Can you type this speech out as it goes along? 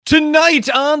Tonight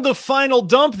on The Final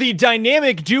Dump, the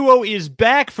dynamic duo is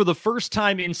back for the first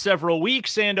time in several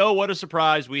weeks. And oh, what a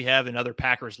surprise. We have another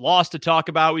Packers loss to talk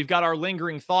about. We've got our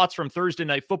lingering thoughts from Thursday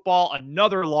Night Football,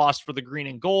 another loss for the green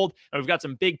and gold. And we've got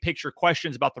some big picture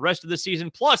questions about the rest of the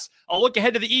season. Plus, a look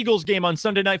ahead to the Eagles game on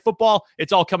Sunday Night Football.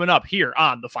 It's all coming up here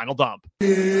on The Final Dump.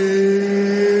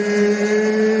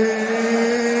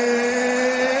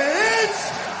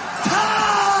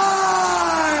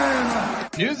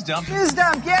 News dump. News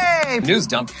dump, yay! News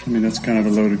dump. I mean, that's kind of a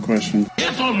loaded question.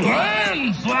 It's a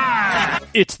landslide!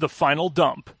 It's The Final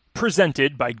Dump,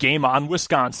 presented by Game On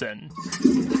Wisconsin.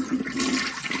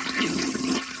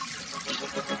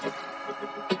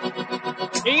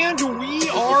 And we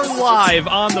are live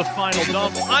on The Final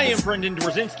Dump. I am Brendan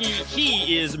Dworzinski.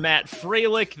 He is Matt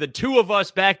Freilich. The two of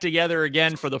us back together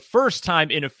again for the first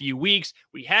time in a few weeks.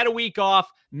 We had a week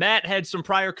off. Matt had some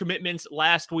prior commitments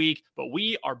last week, but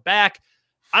we are back.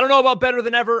 I don't know about better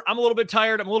than ever. I'm a little bit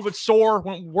tired. I'm a little bit sore.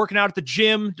 Went working out at the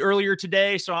gym earlier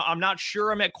today, so I'm not sure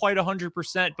I'm at quite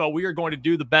 100%, but we are going to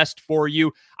do the best for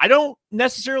you. I don't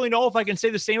necessarily know if I can say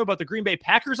the same about the Green Bay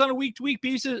Packers on a week-to-week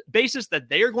basis that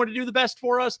they are going to do the best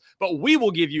for us, but we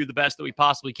will give you the best that we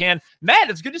possibly can. Matt,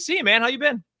 it's good to see you, man. How you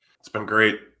been? It's been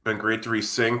great. Been great to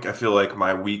resync. I feel like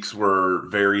my weeks were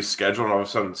very scheduled, and all of a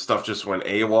sudden stuff just went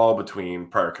AWOL between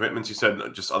prior commitments. You said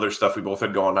just other stuff we both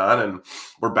had going on, and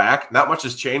we're back. Not much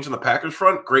has changed on the Packers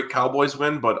front. Great Cowboys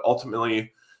win, but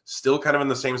ultimately still kind of in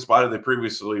the same spot as they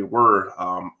previously were.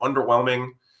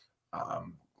 Underwhelming.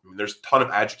 There's a ton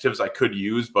of adjectives I could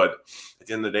use, but at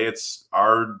the end of the day, it's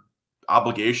our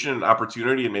obligation and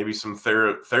opportunity and maybe some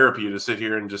therapy to sit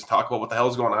here and just talk about what the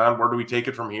hell's going on. Where do we take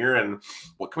it from here? And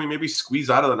what can we maybe squeeze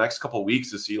out of the next couple of weeks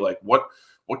to see like what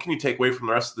can you take away from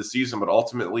the rest of the season? But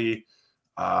ultimately,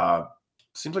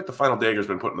 seems like the final dagger has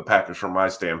been put in the Packers from my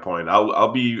standpoint.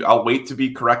 I'll wait to be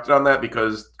corrected on that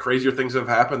because crazier things have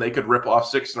happened. They could rip off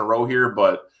 6 in a row here,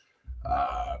 but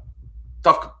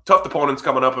tough opponents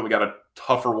coming up, and we got a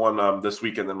tougher one this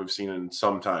weekend than we've seen in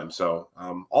some time. So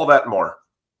all that and more.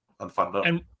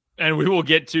 And we will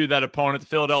get to that opponent, the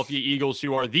Philadelphia Eagles,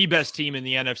 who are the best team in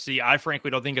the NFC. I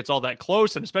frankly don't think it's all that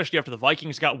close, and especially after the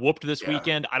Vikings got whooped this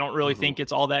weekend, I don't really think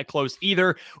it's all that close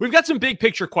either. We've got some big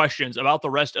picture questions about the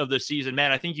rest of the season.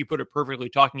 Man, I think you put it perfectly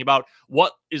talking about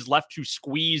what is left to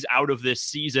squeeze out of this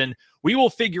season. We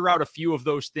will figure out a few of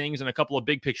those things and a couple of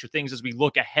big picture things as we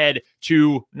look ahead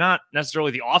to not necessarily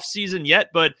the offseason yet,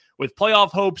 but with playoff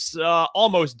hopes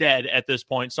almost dead at this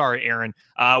point. Sorry, Aaron.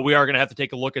 We are going to have to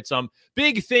take a look at some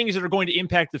big things that are going to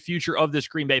impact the future of this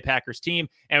Green Bay Packers team.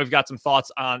 And we've got some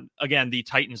thoughts on, again, the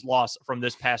Titans loss from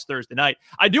this past Thursday night.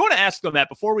 I do want to ask them that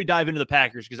before we dive into the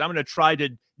Packers, because I'm going to try to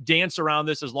dance around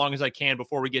this as long as I can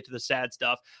before we get to the sad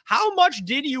stuff. How much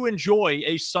did you enjoy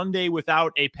a Sunday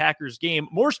without a Packers game?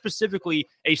 More specifically,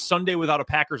 a Sunday without a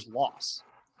Packers loss?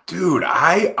 Dude,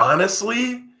 I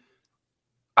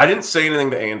didn't say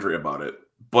anything to Andrea about it,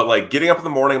 but like getting up in the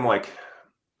morning, I'm like,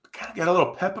 kind of got a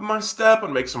little pep in my step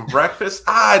and make some breakfast.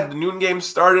 The noon game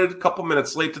started a couple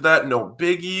minutes late to that. No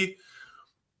biggie.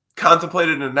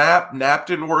 Contemplated a nap. Nap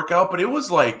didn't work out, but it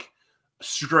was like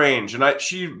strange. And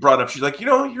she brought up, she's like,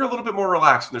 you're a little bit more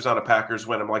relaxed when there's not a Packers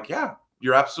win. I'm like, yeah,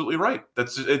 you're absolutely right.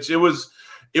 It was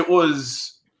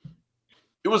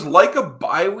like a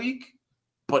bye week,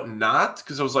 but not,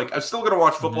 because I was like, I'm still going to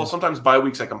watch football. Sometimes bye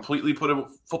weeks, I completely put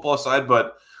football aside,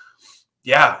 but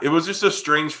yeah, it was just a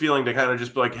strange feeling to kind of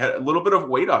just be like, had a little bit of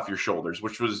weight off your shoulders,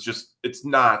 which was just, it's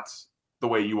not the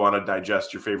way you want to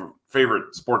digest your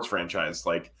favorite sports franchise.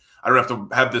 Like, I don't have to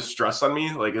have this stress on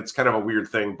me. Like, it's kind of a weird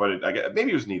thing, but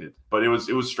maybe it was needed, but it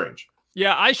was strange.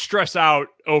 Yeah, I stress out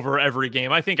over every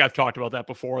game. I think I've talked about that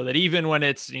before, that even when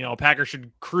it's, Packers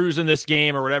should cruise in this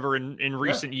game or whatever in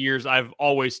recent years, I've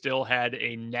always still had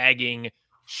a nagging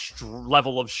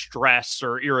level of stress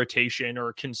or irritation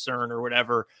or concern or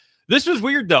whatever. This was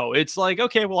weird, though. It's like,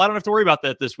 okay, well, I don't have to worry about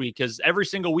that this week because every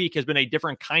single week has been a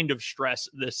different kind of stress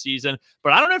this season,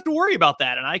 but I don't have to worry about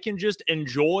that, and I can just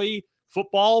enjoy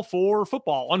football for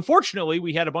football. Unfortunately,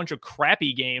 we had a bunch of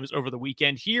crappy games over the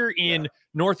weekend here in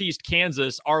Northeast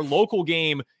Kansas. Our local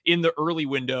game in the early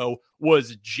window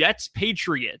was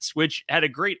Jets-Patriots, which had a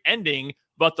great ending,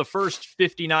 but the first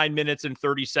 59 minutes and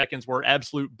 30 seconds were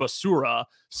absolute basura.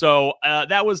 So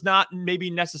that was not maybe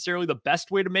necessarily the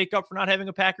best way to make up for not having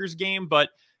a Packers game, but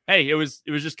hey, it was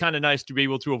just kind of nice to be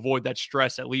able to avoid that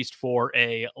stress at least for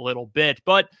a little bit.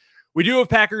 But we do have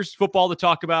Packers football to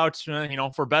talk about,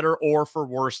 for better or for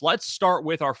worse. Let's start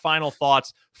with our final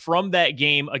thoughts from that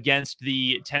game against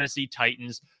the Tennessee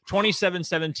Titans.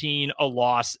 27-17, a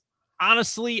loss.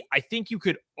 Honestly, I think you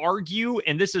could argue,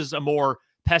 and this is a more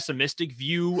pessimistic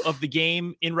view of the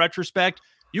game in retrospect,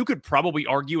 You could probably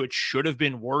argue it should have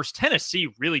been worse.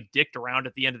 Tennessee really dicked around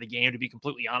at the end of the game, to be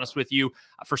completely honest with you.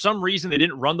 For some reason, they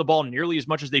didn't run the ball nearly as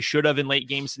much as they should have in late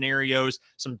game scenarios.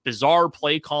 Some bizarre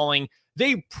play calling.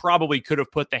 They probably could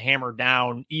have put the hammer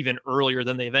down even earlier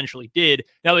than they eventually did.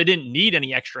 Now, they didn't need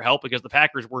any extra help because the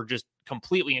Packers were just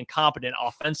completely incompetent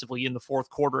offensively in the fourth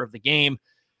quarter of the game.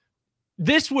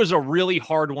 This was a really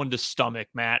hard one to stomach,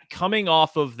 Matt, coming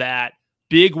off of that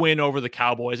big win over the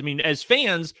Cowboys. I mean, as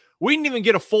fans, we didn't even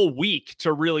get a full week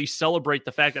to really celebrate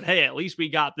the fact that, hey, at least we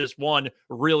got this one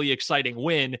really exciting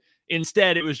win.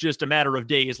 Instead, it was just a matter of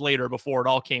days later before it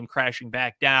all came crashing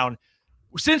back down.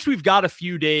 Since we've got a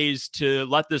few days to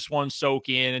let this one soak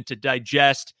in and to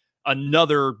digest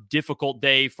another difficult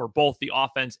day for both the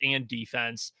offense and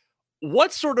defense,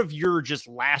 what's sort of your just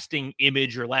lasting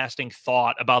image or lasting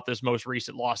thought about this most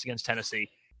recent loss against Tennessee?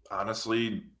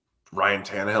 Honestly, Ryan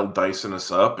Tannehill dicing us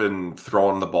up and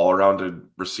throwing the ball around to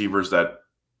receivers that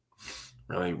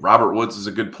really, Robert Woods is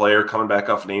a good player coming back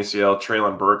off an ACL.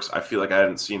 Treylon Burks, I feel like I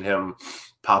hadn't seen him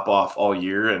pop off all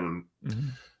year. And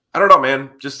I don't know,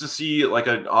 man, just to see like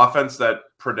an offense that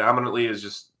predominantly is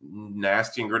just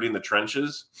nasty and gritty in the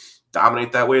trenches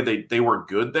dominate that way. They were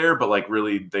good there, but like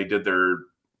really they did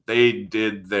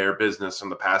their business in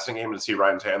the passing game. And to see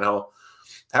Ryan Tannehill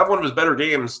have one of his better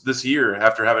games this year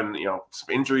after having,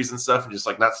 some injuries and stuff and just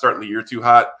like not starting the year too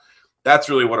hot. That's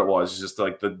really what it was. Just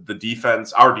like the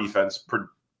defense, our defense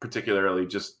particularly,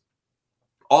 just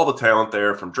all the talent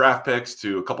there from draft picks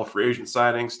to a couple free agent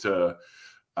signings to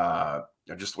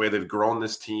just the way they've grown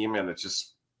this team. And it's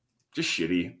just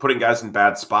shitty. Putting guys in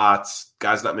bad spots,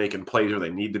 guys not making plays where they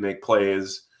need to make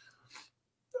plays.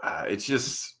 It's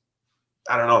just,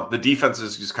 I don't know. The defense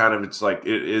is just kind of,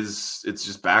 it's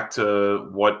just back to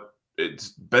what it's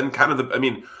been kind of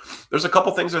there's a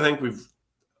couple things I think we've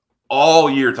all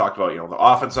year talked about, the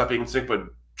offense not being in sync, but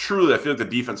truly I feel like the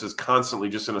defense is constantly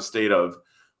just in a state of,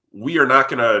 we are not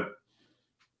going to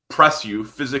press you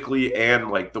physically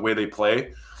and like the way they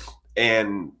play.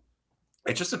 And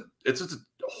it's just a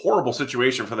horrible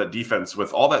situation for that defense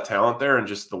with all that talent there and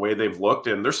just the way they've looked.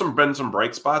 And there's been some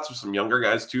bright spots with some younger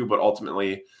guys too, but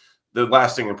ultimately the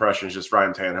lasting impression is just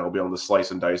Ryan Tannehill being able to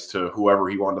slice and dice to whoever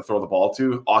he wanted to throw the ball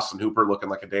to. Austin Hooper looking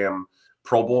like a damn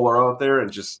Pro Bowler out there, and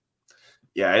just,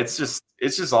 yeah, it's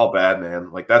just all bad,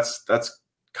 man. Like that's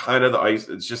kind of the ice.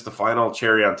 It's just the final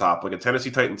cherry on top. Like a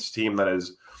Tennessee Titans team that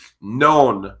is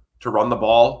known to run the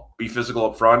ball, be physical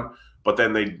up front, but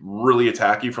then they really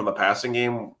attack you from the passing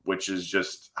game, which is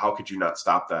just, how could you not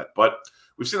stop that? But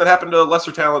we've seen that happen to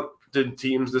lesser talented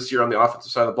teams this year on the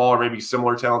offensive side of the ball, or maybe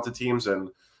similar talented teams. And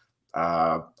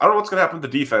I don't know what's going to happen with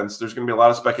the defense. There's going to be a lot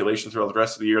of speculation throughout the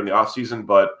rest of the year in the offseason,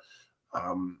 but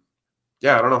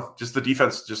yeah, I don't know. Just the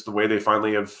defense, just the way they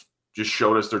finally have just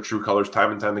showed us their true colors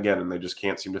time and time again, and they just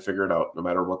can't seem to figure it out no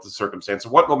matter what the circumstance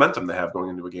and what momentum they have going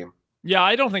into a game. Yeah,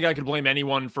 I don't think I could blame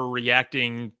anyone for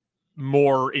reacting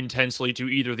more intensely to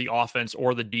either the offense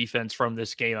or the defense from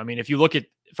this game. I mean, if you look at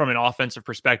from an offensive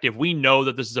perspective, we know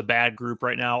that this is a bad group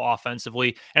right now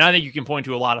offensively, and I think you can point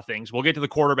to a lot of things. We'll get to the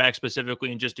quarterback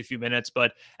specifically in just a few minutes,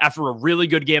 but after a really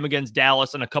good game against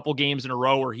Dallas and a couple games in a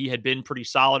row where he had been pretty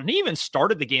solid, and he even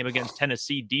started the game against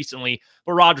Tennessee decently,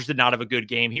 but Rodgers did not have a good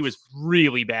game. He was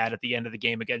really bad at the end of the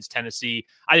game against Tennessee.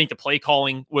 I think the play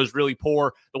calling was really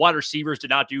poor. The wide receivers did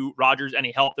not do Rodgers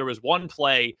any help. There was one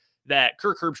play that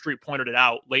Kirk Herbstreit pointed it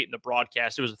out late in the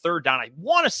broadcast. It was a third down. I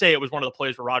want to say it was one of the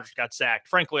plays where Rodgers got sacked.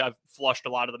 Frankly, I've flushed a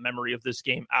lot of the memory of this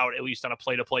game out, at least on a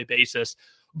play-to-play basis.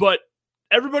 But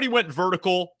everybody went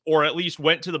vertical, or at least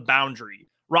went to the boundary.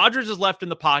 Rodgers is left in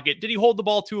the pocket. Did he hold the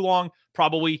ball too long?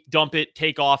 Probably. Dump it,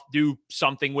 take off, do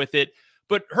something with it.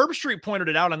 But Herbstreit pointed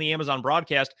it out on the Amazon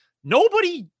broadcast.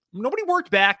 Nobody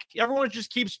worked back. Everyone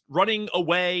just keeps running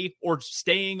away or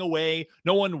staying away.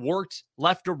 No one worked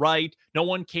left or right. No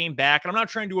one came back. And I'm not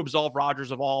trying to absolve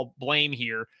Rodgers of all blame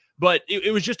here, but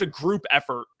it was just a group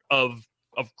effort of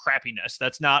crappiness.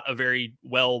 That's not a very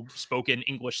well-spoken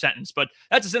English sentence, but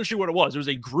that's essentially what it was. It was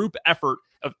a group effort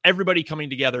of everybody coming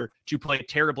together to play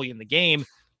terribly in the game.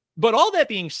 But all that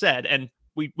being said, and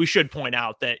we should point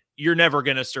out that you're never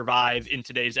going to survive in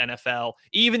today's NFL.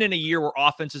 Even in a year where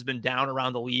offense has been down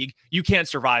around the league, you can't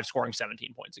survive scoring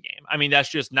 17 points a game. I mean, that's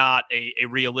just not a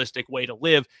realistic way to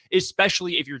live,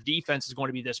 especially if your defense is going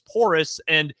to be this porous.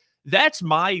 And that's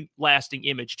my lasting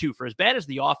image too. For as bad as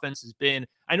the offense has been,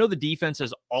 I know the defense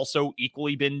has also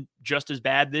equally been just as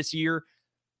bad this year,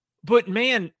 but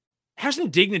man, have some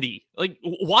dignity. Like,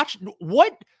 watch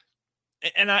what.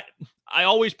 And I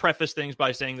always preface things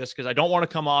by saying this because I don't want to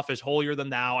come off as holier than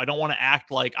thou. I don't want to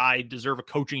act like I deserve a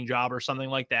coaching job or something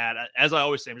like that. As I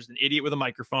always say, I'm just an idiot with a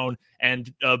microphone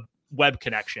and a web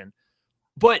connection.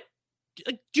 But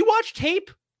like, do you watch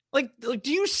tape? Like,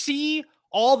 do you see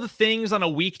all the things on a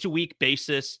week-to-week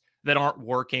basis that aren't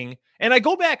working? And I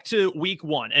go back to week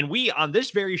 1, and we, on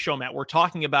this very show, Matt, we're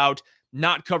talking about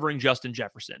not covering Justin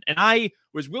Jefferson. And I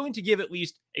was willing to give at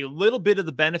least a little bit of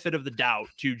the benefit of the doubt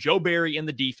to Joe Barry and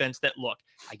the defense that, look,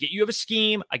 I get you have a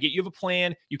scheme. I get you have a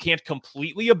plan. You can't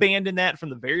completely abandon that from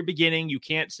the very beginning. You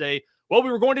can't say, well,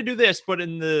 we were going to do this, but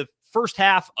in the first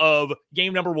half of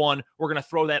game number 1, we're going to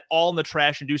throw that all in the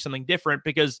trash and do something different,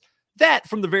 because that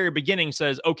from the very beginning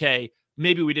says, okay,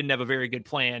 maybe we didn't have a very good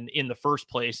plan in the first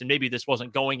place, and maybe this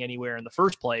wasn't going anywhere in the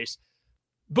first place.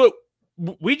 But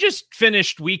we just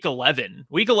finished week 11.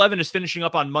 Week 11 is finishing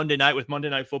up on Monday night with Monday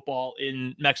Night Football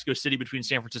in Mexico City between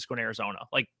San Francisco and Arizona.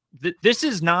 Like this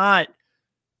is not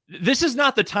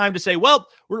the time to say, well,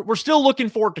 we're still looking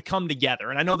for it to come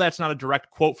together. And I know that's not a direct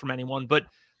quote from anyone, but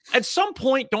at some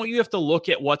point, don't you have to look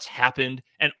at what's happened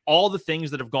and all the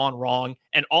things that have gone wrong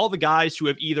and all the guys who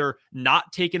have either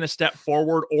not taken a step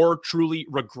forward or truly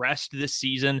regressed this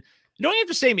season? Don't you have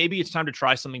to say maybe it's time to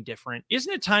try something different?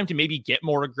 Isn't it time to maybe get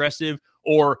more aggressive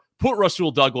or put Rasul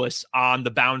Douglas on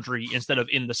the boundary instead of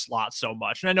in the slot so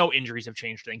much? And I know injuries have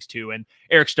changed things too, and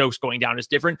Eric Stokes going down is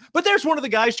different, but there's one of the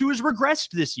guys who has regressed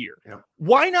this year. Yeah.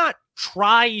 Why not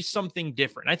try something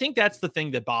different? I think that's the thing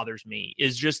that bothers me,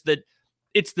 is just that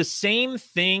it's the same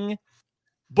thing,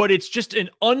 but it's just an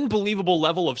unbelievable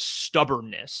level of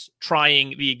stubbornness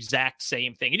trying the exact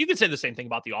same thing. And you can say the same thing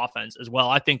about the offense as well.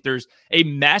 I think there's a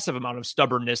massive amount of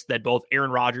stubbornness that both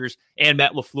Aaron Rodgers and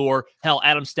Matt LaFleur, hell,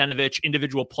 Adam Stenavich,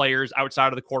 individual players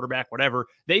outside of the quarterback, whatever,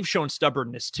 they've shown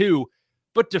stubbornness too.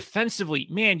 But defensively,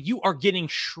 man, you are getting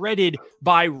shredded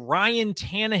by Ryan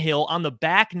Tannehill on the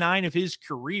back 9 of his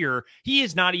career. He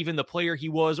is not even the player he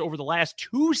was over the last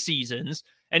 2 seasons.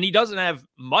 And he doesn't have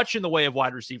much in the way of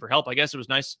wide receiver help. I guess it was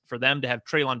nice for them to have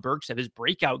Treylon Burks have his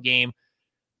breakout game.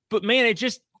 But man, it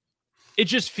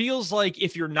just feels like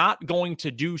if you're not going to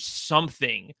do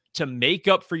something to make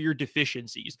up for your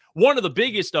deficiencies, one of the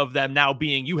biggest of them now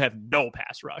being you have no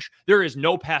pass rush. There is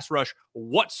no pass rush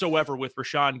whatsoever with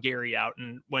Rashawn Gary out.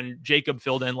 And when Jacob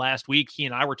filled in last week, he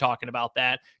and I were talking about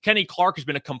that. Kenny Clark has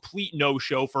been a complete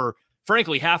no-show for,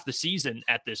 frankly, half the season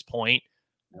at this point.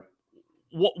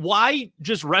 Why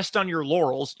just rest on your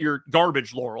laurels, your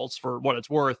garbage laurels for what it's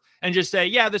worth, and just say,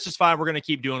 yeah, this is fine. We're going to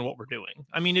keep doing what we're doing.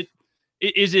 I mean,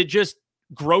 is it just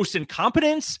gross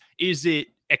incompetence? Is it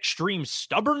extreme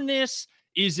stubbornness?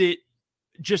 Is it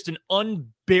just an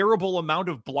unbearable amount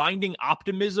of blinding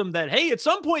optimism that, hey, at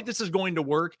some point this is going to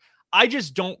work? I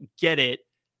just don't get it.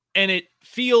 And it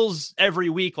feels every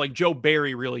week like Joe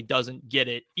Barry really doesn't get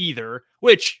it either,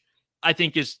 which I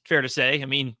think is fair to say. I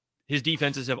mean, his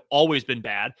defenses have always been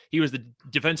bad. He was the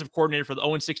defensive coordinator for the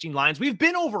 0-16 Lions. We've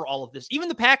been over all of this. Even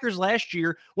the Packers last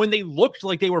year, when they looked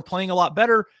like they were playing a lot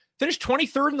better, finished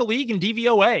 23rd in the league in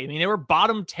DVOA. I mean, they were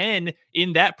bottom 10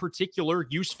 in that particular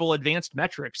useful advanced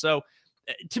metric. So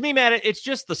to me, Matt, it's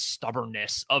just the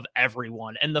stubbornness of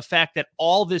everyone and the fact that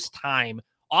all this time,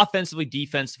 offensively,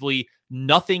 defensively,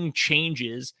 nothing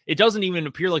changes. It doesn't even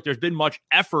appear like there's been much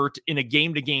effort in a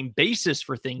game-to-game basis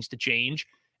for things to change.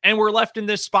 And we're left in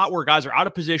this spot where guys are out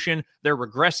of position, they're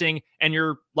regressing, and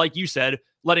you're, like you said,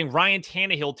 letting Ryan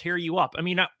Tannehill tear you up. I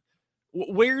mean,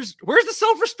 where's the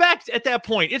self-respect at that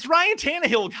point? It's Ryan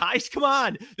Tannehill, guys. Come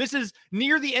on. This is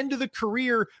near the end of the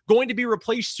career, going to be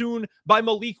replaced soon by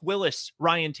Malik Willis,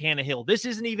 Ryan Tannehill. This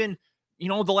isn't even, the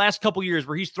last couple years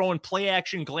where he's throwing play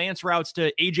action glance routes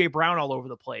to A.J. Brown all over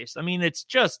the place. I mean, it's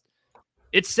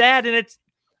sad, and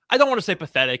I don't want to say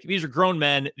pathetic. These are grown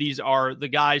men. These are the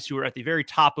guys who are at the very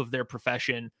top of their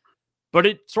profession, but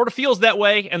it sort of feels that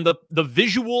way. And the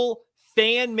visual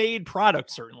fan-made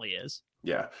product certainly is.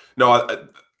 Yeah, no,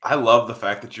 I love the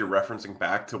fact that you're referencing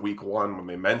back to week 1 when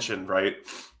they mentioned, right,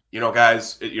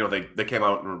 guys, they came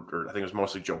out, or I think it was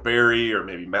mostly Joe Barry or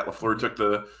maybe Matt LaFleur took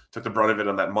the brunt of it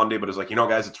on that Monday, but it's like,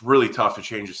 guys, it's really tough to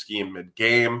change the scheme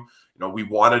mid-game. We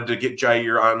wanted to get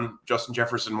Jair on Justin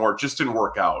Jefferson more. It just didn't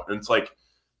work out. And it's like,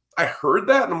 I heard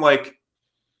that and I'm like,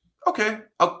 okay,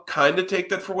 I'll kind of take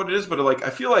that for what it is. But I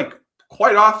feel like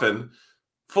quite often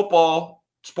football,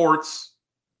 sports,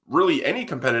 really any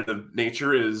competitive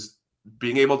nature is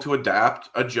being able to adapt,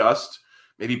 adjust,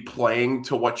 maybe playing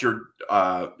to what your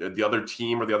the other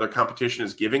team or the other competition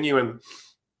is giving you. And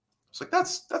it's like,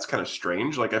 that's kind of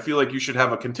strange. I feel like you should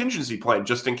have a contingency plan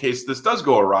just in case this does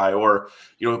go awry, or,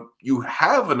 you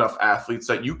have enough athletes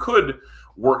that you could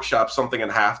workshop something in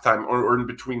halftime or in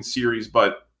between series.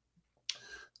 But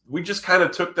we just kind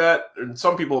of took that, and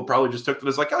some people probably just took it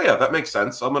as like, oh yeah, that makes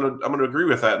sense. I'm gonna agree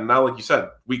with that. And now, like you said,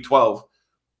 week 12,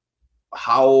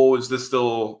 how is this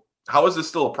still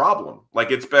a problem?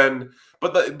 It's been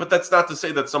But that's not to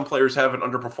say that some players haven't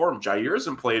underperformed. Jair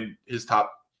hasn't played his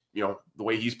top, the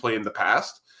way he's played in the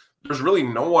past. There's really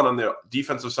no one on the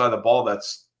defensive side of the ball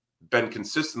that's been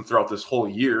consistent throughout this whole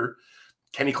year.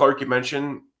 Kenny Clark, you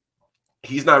mentioned,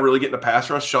 he's not really getting a pass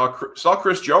rush. Saw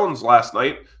Chris Jones last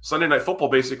night, Sunday Night Football,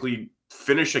 basically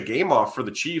finish a game off for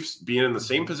the Chiefs, being in the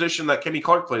same position that Kenny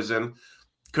Clark plays in.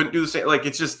 Couldn't do the same. Like,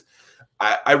 it's just,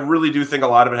 I really do think a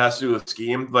lot of it has to do with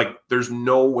scheme. Like, there's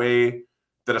no way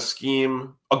that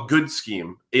a good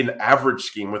scheme, an average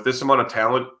scheme with this amount of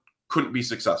talent couldn't be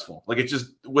successful. Like, it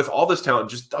just, with all this talent,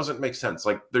 just doesn't make sense.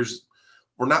 Like,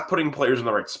 we're not putting players in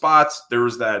the right spots. There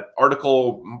was that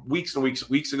article weeks and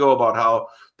weeks ago about how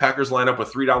Packers line up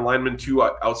with 3 down linemen, 2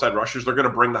 outside rushers. They're going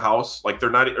to bring the house. Like, they're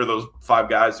not, or those 5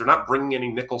 guys, they're not bringing any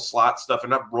nickel slot stuff. They're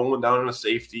not rolling down in a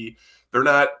safety. They're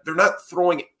not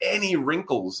throwing any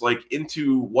wrinkles like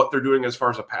into what they're doing as far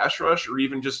as a pass rush or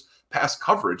even just pass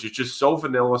coverage. It's just so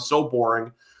vanilla, so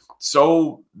boring,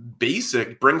 so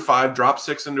basic. Bring 5, drop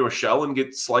 6 into a shell and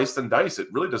get sliced and diced.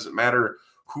 It really doesn't matter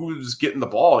who's getting the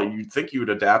ball. You'd think you would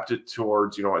adapt it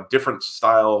towards, a different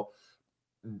style,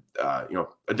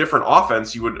 a different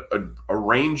offense. You would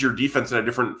arrange your defense in a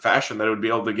different fashion that it would be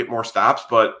able to get more stops,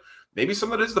 but maybe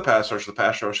some of it is the pass rush. The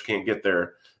pass rush can't get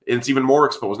there. And it's even more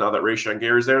exposed now that Rashawn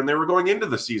Gary's there, and they were going into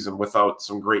the season without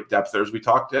some great depth there, as we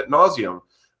talked ad nauseum.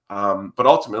 But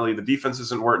ultimately, the defense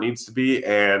isn't where it needs to be,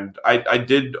 and I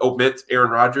did omit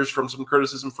Aaron Rodgers from some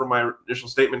criticism from my initial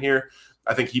statement here.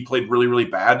 I think he played really, really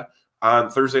bad on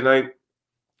Thursday night.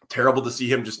 Terrible to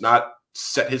see him just not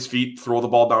set his feet, throw the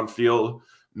ball downfield,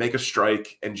 make a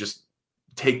strike, and just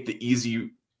take the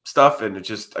easy stuff. And it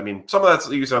just, some of that's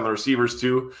used on the receivers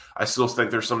too. I still think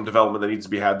there's some development that needs to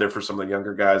be had there for some of the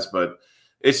younger guys, but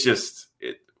it's just,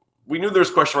 we knew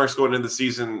there's question marks going into the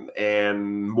season,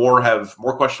 and more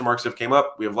question marks have came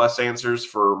up. We have less answers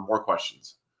for more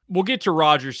questions. We'll get to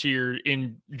Rodgers here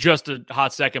in just a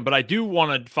hot second, but I do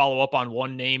want to follow up on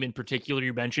one name in particular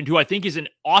you mentioned, who I think is an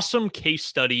awesome case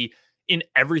study in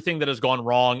everything that has gone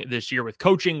wrong this year with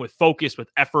coaching, with focus, with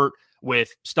effort, with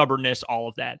stubbornness, all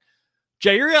of that.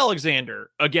 Jair Alexander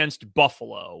against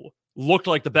Buffalo looked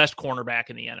like the best cornerback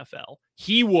in the NFL.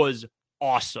 He was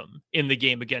awesome in the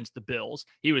game against the Bills.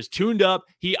 He was tuned up.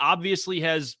 He obviously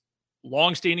has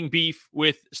long-standing beef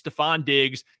with Stephon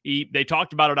Diggs. They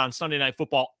talked about it on Sunday Night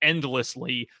Football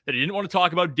endlessly, that he didn't want to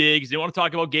talk about Diggs. He didn't want to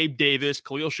talk about Gabe Davis,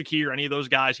 Khalil Shakir, any of those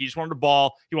guys. He just wanted the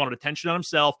ball. He wanted attention on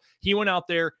himself. He went out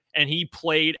there and he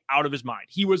played out of his mind.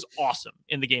 He was awesome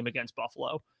in the game against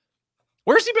Buffalo.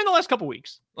 Where's he been the last couple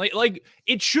weeks? Like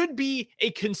it should be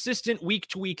a consistent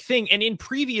week-to-week thing. And in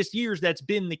previous years, that's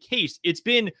been the case. It's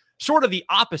been sort of the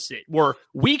opposite, where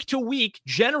week to week,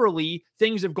 generally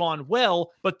things have gone well,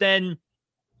 but then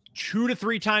 2 to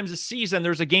 3 times a season,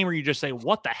 there's a game where you just say,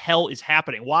 what the hell is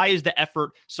happening? Why is the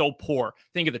effort so poor?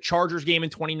 Think of the Chargers game in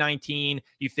 2019.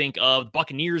 You think of the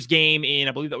Buccaneers game in,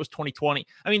 I believe that was 2020.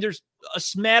 There's a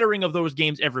smattering of those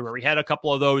games everywhere. We had a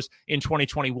couple of those in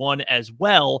 2021 as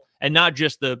well, and not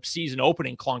just the season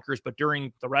opening clunkers, but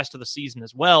during the rest of the season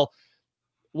as well.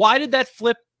 Why did that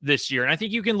flip this year? And I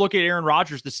think you can look at Aaron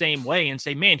Rodgers the same way and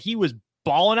say, man, he was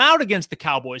balling out against the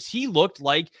Cowboys. He looked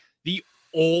like the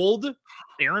old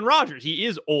Aaron Rodgers. He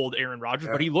is old Aaron Rodgers,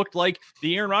 but he looked like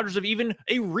the Aaron Rodgers of even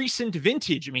a recent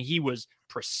vintage. He was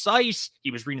precise.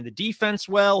 He was reading the defense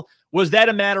well. Was that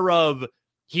a matter of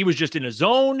he was just in a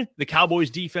zone? The Cowboys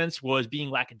defense was being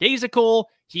lackadaisical.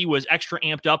 He was extra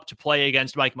amped up to play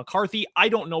against Mike McCarthy. I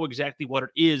don't know exactly what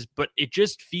it is, but it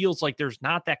just feels like there's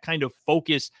not that kind of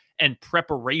focus and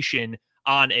preparation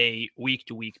on a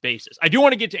week-to-week basis. I do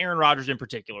want to get to Aaron Rodgers in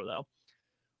particular, though.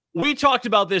 We talked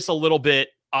about this a little bit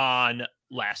on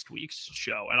last week's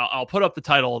show, and I'll put up the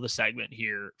title of the segment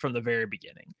here from the very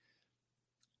beginning.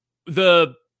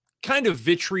 The kind of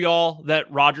vitriol that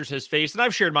Rodgers has faced, and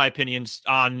I've shared my opinions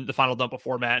on the Final Dump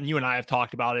before, Matt, and you and I have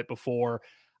talked about it before.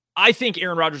 I think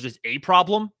Aaron Rodgers is a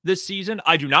problem this season.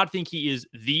 I do not think he is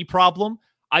the problem.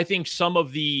 I think some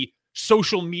of the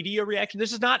social media reaction,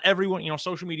 this is not everyone,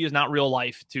 social media is not real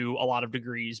life to a lot of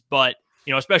degrees, but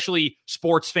especially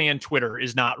sports fan Twitter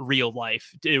is not real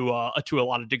life to a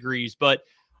lot of degrees, but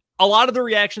a lot of the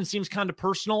reaction seems kind of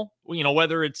personal,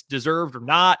 whether it's deserved or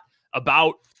not,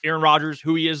 about Aaron Rodgers,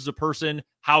 who he is as a person,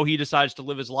 how he decides to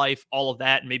live his life, all of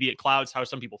that. And maybe it clouds how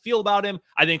some people feel about him.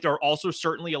 I think there are also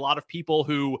certainly a lot of people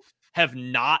who have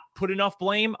not put enough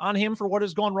blame on him for what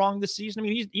has gone wrong this season.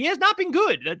 He has not been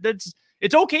good.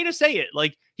 It's okay to say it.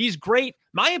 Like, he's great.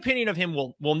 My opinion of him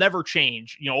will never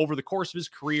change, over the course of his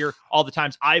career, all the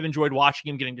times I've enjoyed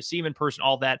watching him, getting to see him in person,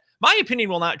 all that. My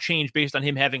opinion will not change based on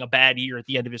him having a bad year at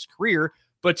the end of his career,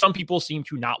 but some people seem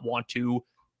to not want to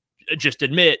just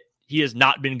admit he has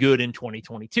not been good in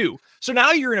 2022. So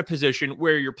now you're in a position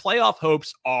where your playoff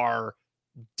hopes are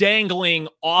dangling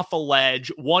off a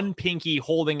ledge, one pinky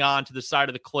holding on to the side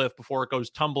of the cliff before it goes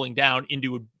tumbling down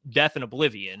into death and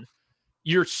oblivion.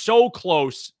 You're so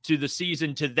close to the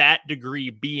season to that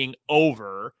degree being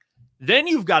over. Then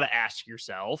you've got to ask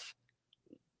yourself,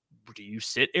 do you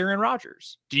sit Aaron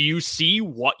Rodgers? Do you see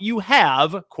what you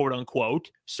have, quote unquote,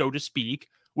 so to speak,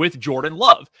 with Jordan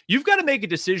Love? You've got to make a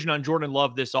decision on Jordan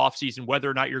Love this offseason, whether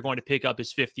or not you're going to pick up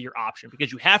his fifth-year option,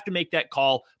 because you have to make that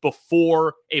call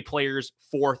before a player's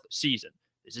fourth season.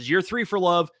 This is year 3 for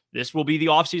Love. This will be the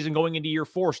offseason going into year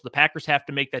 4, so the Packers have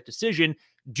to make that decision.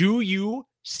 Do you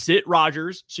sit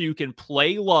Rodgers so you can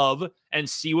play Love and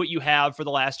see what you have for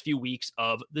the last few weeks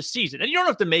of the season? And you don't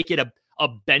have to make it a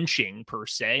benching per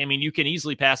se. I mean, you can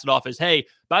easily pass it off as, hey,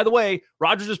 by the way,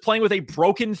 Rodgers is playing with a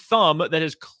broken thumb that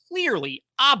has clearly,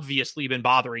 obviously been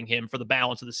bothering him for the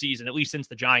balance of the season, at least since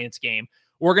the Giants game.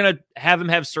 We're going to have him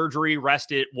have surgery,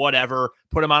 rest it, whatever,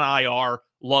 put him on IR.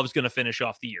 Love's going to finish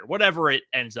off the year, whatever it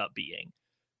ends up being.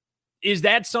 Is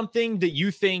that something that you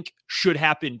think should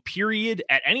happen, period,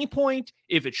 at any point?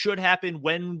 If it should happen,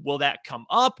 when will that come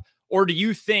up? Or do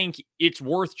you think it's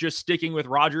worth just sticking with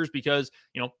Rodgers because,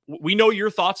 we know your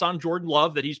thoughts on Jordan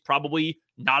Love, that he's probably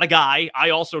not a guy.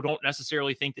 I also don't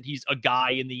necessarily think that he's a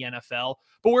guy in the NFL.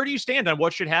 But where do you stand on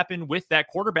what should happen with that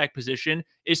quarterback position,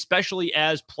 especially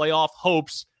as playoff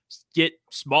hopes get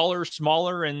smaller,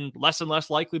 and less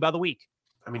likely by the week?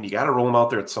 I mean, you got to roll him out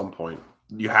there at some point.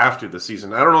 You have to this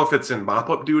season. I don't know if it's in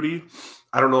mop-up duty.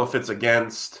 I don't know if it's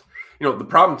against, the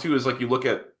problem too is, like, you look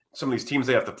at some of these teams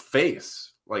they have to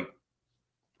face. Like,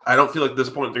 I don't feel like at this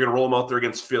point they're going to roll him out there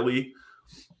against Philly.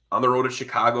 On the road at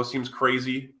Chicago seems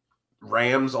crazy.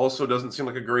 Rams also doesn't seem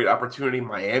like a great opportunity.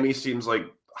 Miami seems like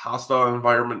a hostile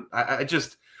environment. I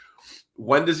just,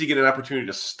 when does he get an opportunity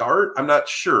to start? I'm not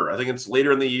sure. I think it's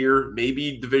later in the year,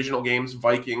 maybe divisional games,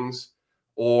 Vikings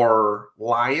or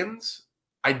Lions.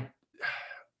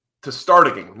 To start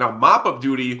a game. Now, mop-up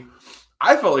duty,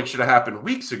 I felt like should have happened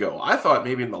weeks ago. I thought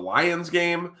maybe in the Lions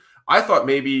game. I thought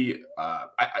maybe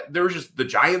there was just the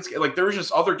Giants. Like, there was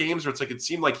just other games where it's like it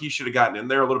seemed like he should have gotten in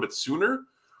there a little bit sooner.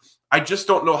 I just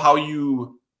don't know how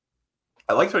you.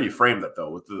 I liked how you framed that though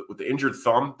with the injured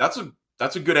thumb. That's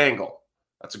a good angle.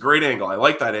 That's a great angle. I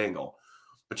like that angle.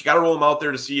 But you got to roll him out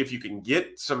there to see if you can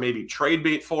get some maybe trade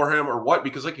bait for him or what.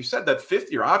 Because like you said, that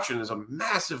fifth-year option is a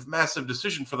massive, massive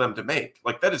decision for them to make.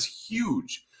 Like, that is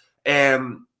huge.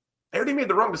 And they already made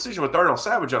the wrong decision with Darnell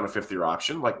Savage on a fifth-year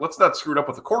option. Like, let's not screw it up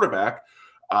with the quarterback.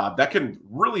 That can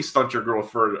really stunt your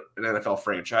growth for an NFL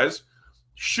franchise.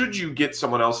 Should you get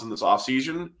someone else in this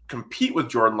offseason, compete with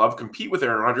Jordan Love, compete with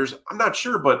Aaron Rodgers? I'm not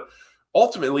sure, but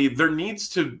ultimately there needs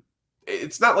to –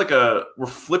 it's not like we're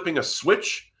flipping a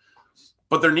switch,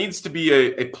 but there needs to be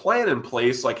a plan in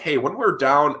place. Like, hey, when we're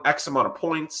down X amount of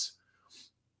points,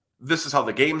 this is how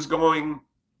the game's going.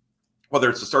 Whether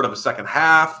it's the start of the second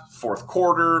half, fourth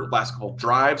quarter, last couple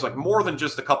drives, like more than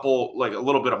just a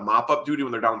little bit of mop-up duty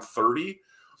when they're down 30.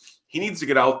 He needs to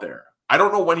get out there. I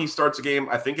don't know when he starts a game.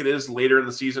 I think it is later in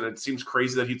the season. It seems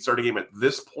crazy that he'd start a game at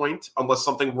this point, unless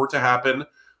something were to happen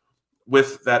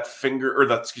with that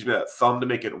that thumb to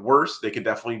make it worse. They could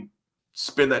definitely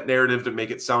spin that narrative to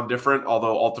make it sound different.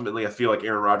 Although ultimately I feel like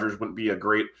Aaron Rodgers wouldn't be a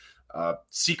great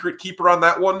secret keeper on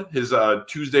that one. His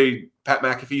Tuesday Pat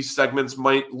McAfee segments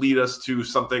might lead us to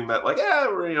something that, like,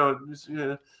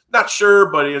 not sure,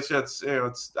 but it's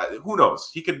who knows?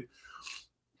 He could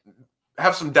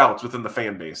have some doubts within the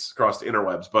fan base across the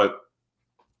interwebs, but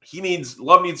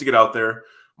Love needs to get out there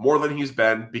more than he's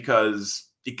been, because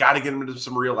you got to get him into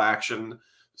some real action,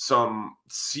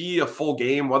 see a full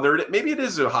game, maybe it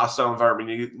is a hostile environment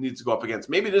he needs to go up against.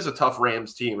 Maybe it is a tough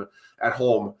Rams team at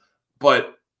home,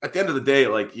 but at the end of the day,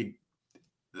 like,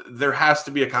 there has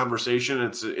to be a conversation.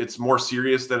 It's more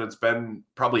serious than it's been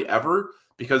probably ever,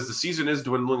 because the season is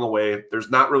dwindling away. There's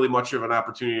not really much of an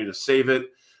opportunity to save it.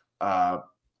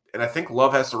 And I think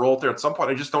Love has to roll it there at some point.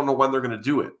 I just don't know when they're going to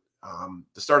do it.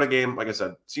 To start a game, like I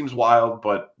said, seems wild,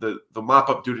 but the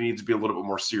mop-up duty needs to be a little bit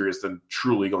more serious than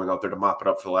truly going out there to mop it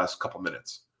up for the last couple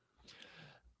minutes.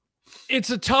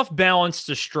 It's a tough balance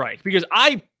to strike, because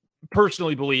I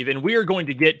personally believe, and we are going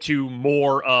to get to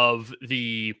more of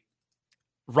the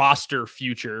roster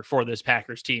future for this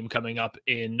Packers team coming up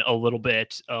in a little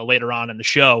bit later on in the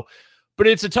show, but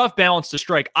it's a tough balance to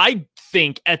strike. I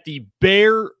think at the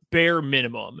bare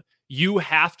minimum, you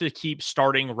have to keep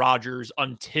starting Rodgers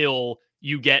until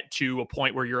you get to a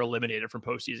point where you're eliminated from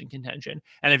postseason contention.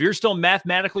 And if you're still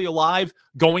mathematically alive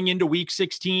going into week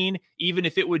 16, even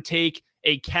if it would take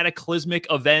a cataclysmic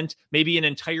event, maybe an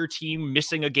entire team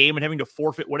missing a game and having to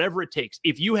forfeit, whatever it takes,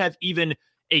 if you have even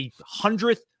a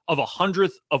hundredth of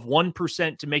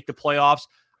 1% to make the playoffs,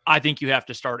 I think you have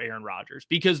to start Aaron Rodgers,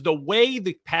 because the way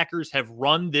the Packers have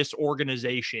run this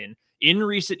organization in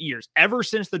recent years, ever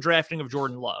since the drafting of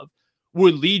Jordan Love,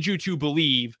 would lead you to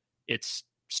believe it's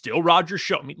still Rodgers'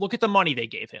 show. I mean, look at the money they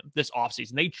gave him this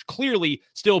offseason. They clearly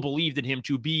still believed in him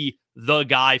to be the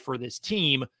guy for this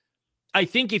team. I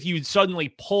think if you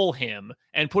suddenly pull him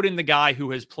and put in the guy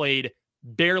who has played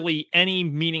barely any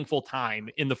meaningful time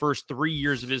in the first 3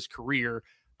 years of his career,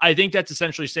 I think that's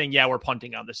essentially saying, yeah, we're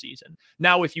punting on the season.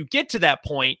 Now, if you get to that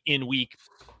point in week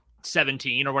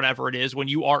 17 or whatever it is, when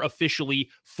you are officially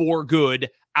for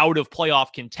good out of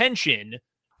playoff contention,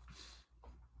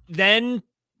 then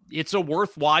it's a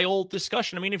worthwhile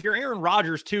discussion. I mean, if you're Aaron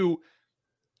Rodgers too,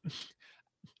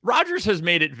 Rodgers has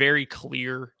made it very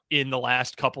clear in the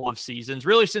last couple of seasons,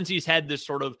 really since he's had this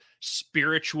sort of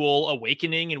spiritual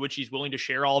awakening in which he's willing to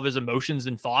share all of his emotions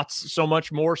and thoughts so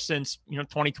much more since,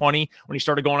 2020, when he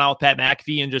started going out with Pat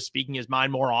McAfee and just speaking his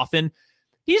mind more often.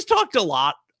 He's talked a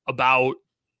lot about,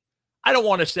 I don't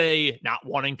want to say not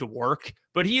wanting to work,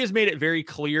 but he has made it very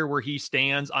clear where he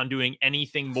stands on doing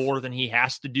anything more than he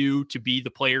has to do to be the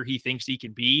player he thinks he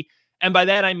can be. And by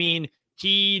that, I mean,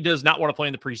 he does not want to play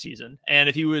in the preseason. And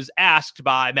if he was asked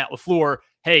by Matt LaFleur,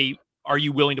 hey, are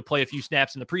you willing to play a few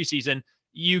snaps in the preseason?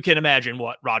 You can imagine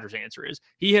what Rodgers' answer is.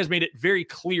 He has made it very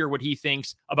clear what he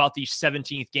thinks about the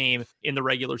 17th game in the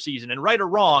regular season. And right or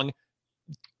wrong,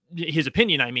 his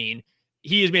opinion, I mean,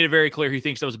 he has made it very clear he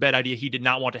thinks that was a bad idea. He did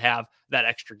not want to have that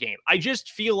extra game. I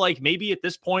just feel like maybe at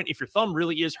this point, if your thumb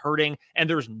really is hurting and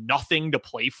there's nothing to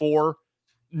play for,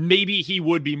 maybe he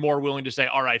would be more willing to say,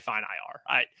 all right, fine, IR.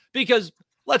 All right. Because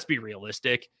let's be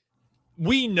realistic.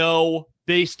 We know,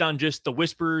 based on just the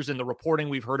whispers and the reporting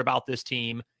we've heard about this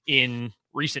team in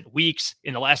recent weeks,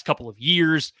 in the last couple of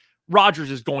years, Rodgers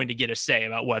is going to get a say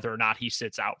about whether or not he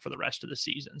sits out for the rest of the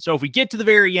season. So if we get to the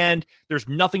very end, there's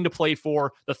nothing to play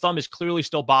for. The thumb is clearly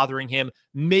still bothering him.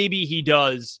 Maybe he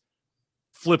does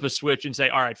flip a switch and say,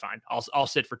 all right, fine, I'll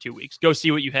sit for 2 weeks. Go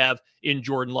see what you have in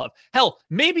Jordan Love. Hell,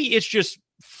 maybe it's just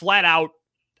flat out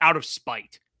of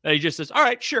spite that he just says, all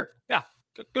right, sure. Yeah.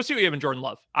 Go see what you have in Jordan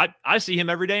Love. I see him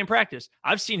every day in practice.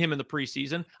 I've seen him in the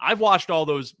preseason. I've watched all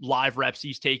those live reps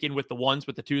he's taken with the ones,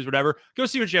 with the twos, whatever. Go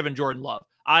see what you have in Jordan Love.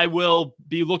 I will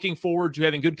be looking forward to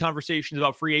having good conversations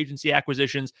about free agency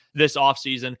acquisitions this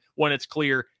offseason when it's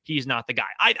clear he's not the guy.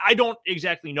 I don't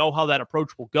exactly know how that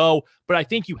approach will go, but I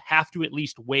think you have to at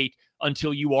least wait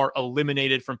until you are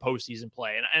eliminated from postseason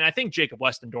play. And I think Jacob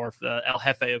Westendorf, the El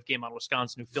Jefe of Game On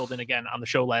Wisconsin, who filled in again on the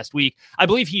show last week, I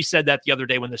believe he said that the other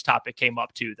day when this topic came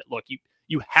up too, that look,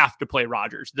 you have to play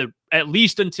Rodgers, at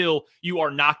least until you are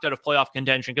knocked out of playoff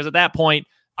contention, because at that point,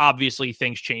 obviously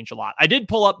things change a lot. I did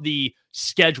pull up the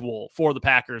schedule for the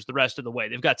Packers the rest of the way.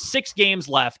 They've got 6 games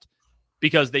left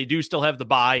because they do still have the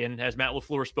bye. And as Matt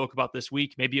LaFleur spoke about this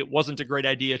week, maybe it wasn't a great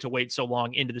idea to wait so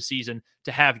long into the season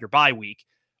to have your bye week.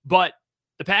 But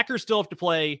the Packers still have to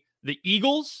play the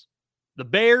Eagles, the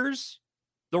Bears,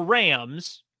 the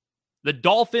Rams, the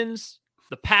Dolphins,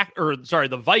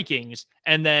 the Vikings,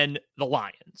 and then the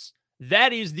Lions.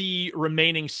 That is the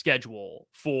remaining schedule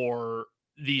for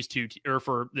these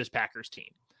for this Packers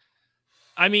team.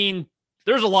 I mean,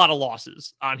 there's a lot of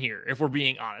losses on here, if we're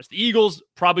being honest. The Eagles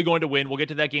probably going to win. We'll get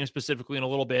to that game specifically in a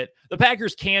little bit. The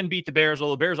Packers can beat the Bears,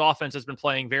 although the Bears offense has been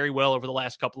playing very well over the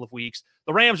last couple of weeks.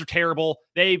 The Rams are terrible.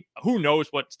 Who knows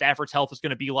what Stafford's health is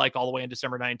going to be like all the way on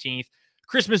December 19th.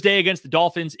 Christmas Day against the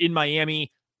Dolphins in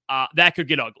Miami, that could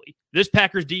get ugly. This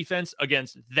Packers defense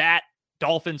against that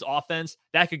Dolphins offense,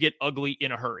 that could get ugly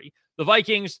in a hurry. The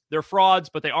Vikings, they're frauds,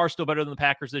 but they are still better than the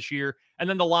Packers this year. And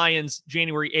then the Lions,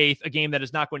 January 8th, a game that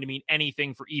is not going to mean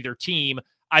anything for either team.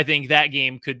 I think that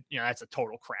game could, that's a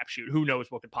total crapshoot. Who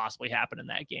knows what could possibly happen in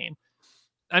that game?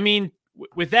 I mean,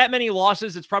 with that many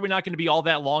losses, it's probably not going to be all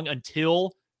that long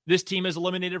until this team is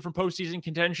eliminated from postseason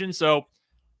contention. So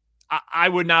I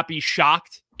would not be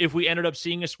shocked if we ended up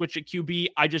seeing a switch at QB.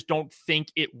 I just don't think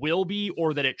it will be,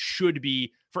 or that it should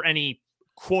be, for any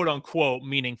quote unquote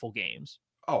meaningful games.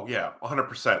 Oh yeah,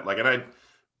 100%. Like, and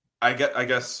I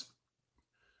guess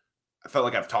I felt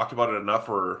like I've talked about it enough,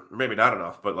 or maybe not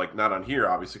enough, but like not on here,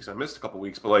 obviously, because I missed a couple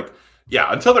weeks. But like,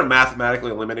 yeah, until they're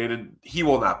mathematically eliminated, he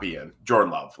will not be in.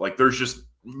 Jordan Love. Like, there's just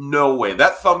no way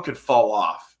that thumb could fall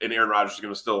off, and Aaron Rodgers is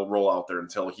going to still roll out there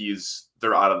until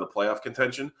they're out of the playoff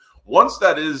contention. Once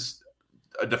that is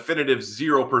a definitive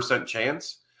 0%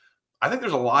 chance, I think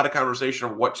there's a lot of conversation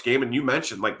on which game. And you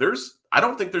mentioned, like, I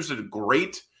don't think there's a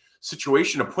great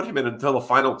situation to put him in until the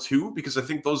final two, because I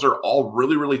think those are all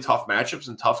really, really tough matchups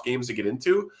and tough games to get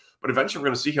into. But eventually we're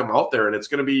going to see him out there, and it's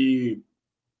going to be,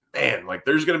 man, like,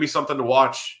 there's going to be something to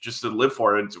watch just to live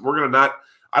for. And we're going to not,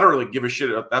 I don't really give a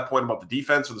shit at that point about the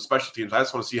defense or the special teams. I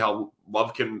just want to see how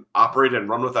Love can operate and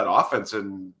run with that offense.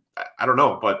 And I don't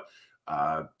know, but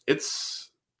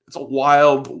it's a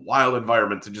wild, wild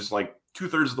environment to just, like,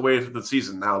 2/3 of the way through the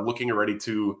season now, looking already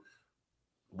to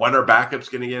when our backups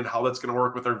getting in, how that's going to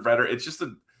work with our veteran. It's just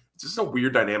a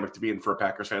weird dynamic to be in for a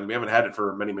Packers fan. We haven't had it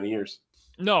for many, many years.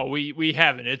 No, we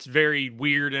haven't. It's very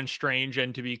weird and strange.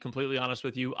 And to be completely honest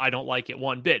with you, I don't like it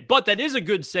one bit. But that is a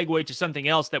good segue to something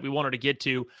else that we wanted to get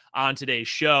to on today's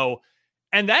show.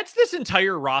 And that's this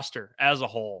entire roster as a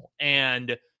whole.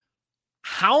 And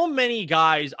how many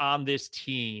guys on this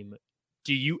team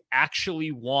do you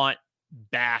actually want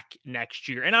back next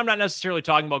year? And I'm not necessarily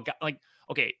talking about, like,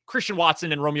 okay, Christian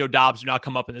Watson and Romeo Doubs do not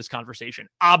come up in this conversation.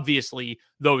 Obviously,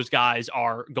 those guys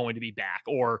are going to be back,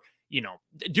 or, you know,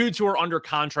 dudes who are under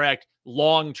contract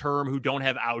long-term who don't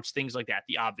have outs, things like that,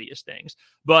 the obvious things.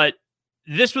 But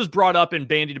this was brought up and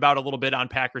bandied about a little bit on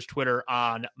Packers Twitter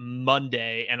on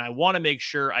Monday, and I want to make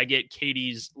sure I get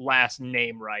Katie's last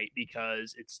name right,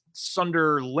 because it's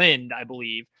Sunderland, I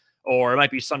believe, or it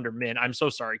might be Sunderman. I'm so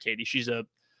sorry, Katie. She's a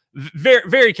very,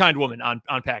 very kind woman on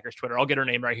Packers Twitter. I'll get her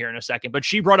name right here in a second. But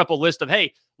she brought up a list of,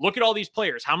 hey, look at all these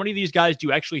players. How many of these guys do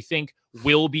you actually think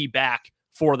will be back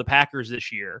for the Packers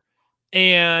this year?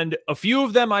 And a few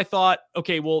of them I thought,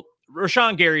 okay, well,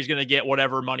 Rashawn Gary's going to get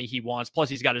whatever money he wants. Plus,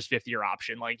 he's got his fifth-year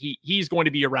option. Like, he's going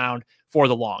to be around for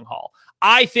the long haul.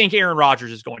 I think Aaron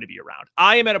Rodgers is going to be around.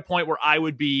 I am at a point where I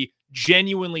would be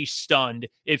genuinely stunned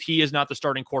if he is not the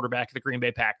starting quarterback of the Green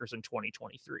Bay Packers in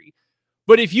 2023.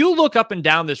 But if you look up and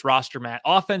down this roster, Matt,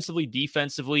 offensively,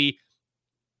 defensively,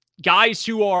 guys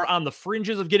who are on the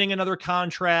fringes of getting another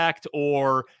contract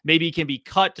or maybe can be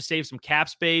cut to save some cap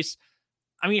space,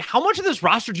 I mean, how much of this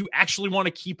roster do you actually want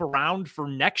to keep around for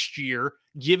next year,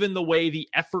 given the way the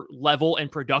effort level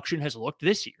and production has looked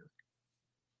this year?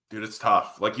 Dude, it's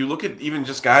tough. Like, you look at even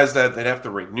just guys that they'd have to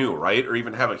renew, right? Or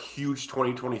even have a huge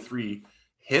 2023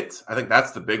 hit. I think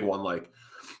that's the big one. Like,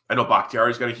 I know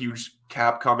Bakhtiari's got a huge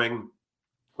cap coming.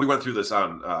 We went through this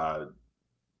on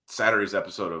Saturday's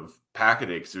episode of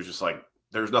Pack-A-Day, because there's just, like,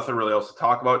 there's nothing really else to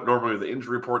talk about. Normally the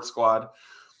injury report squad.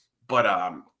 But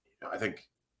I think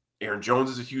Aaron Jones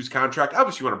is a huge contract.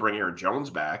 Obviously, you want to bring Aaron Jones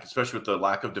back, especially with the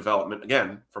lack of development,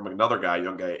 again, from another guy,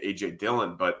 young guy, A.J.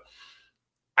 Dillon. But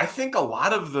I think a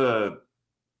lot of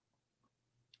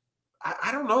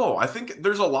I don't know. I think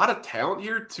there's a lot of talent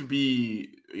here to be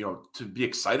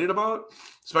excited about,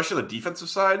 especially on the defensive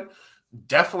side.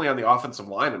 Definitely on the offensive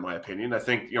line, in my opinion. I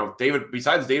think,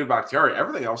 besides David Bakhtiari,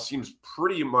 everything else seems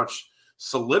pretty much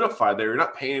solidified there. You're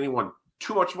not paying anyone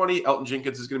too much money. Elton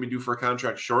Jenkins is going to be due for a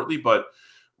contract shortly, but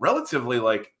relatively,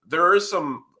 like, there are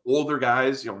some older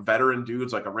guys, veteran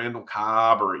dudes like a Randall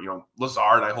Cobb or,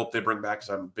 Lazard. I hope they bring back,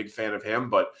 because I'm a big fan of him.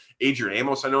 But Adrian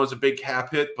Amos, I know, is a big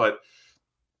cap hit, but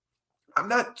I'm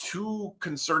not too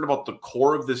concerned about the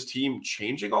core of this team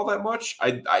changing all that much.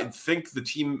 I think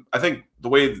the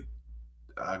way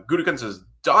Gutekunst has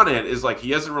done it is, like,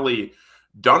 he hasn't really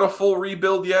done a full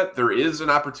rebuild yet. There is an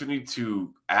opportunity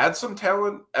to add some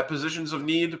talent at positions of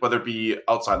need, whether it be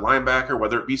outside linebacker,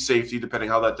 whether it be safety, depending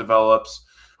how that develops.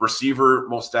 Receiver,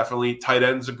 most definitely. Tight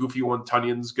end's a goofy one.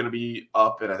 Tunyon's going to be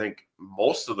up, and I think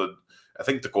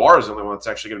DeGuara is the only one that's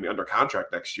actually going to be under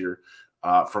contract next year,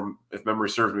 if memory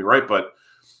serves me right. But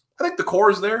I think the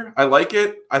core is there. I like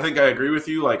it. I think I agree with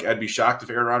you. Like, I'd be shocked if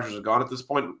Aaron Rodgers had gone at this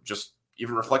point. Just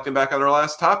even reflecting back on our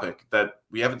last topic, that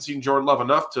we haven't seen Jordan Love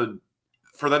enough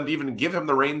for them to even give him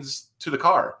the reins to the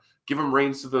car, give him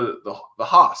reins to the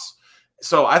Haas.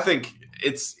 So I think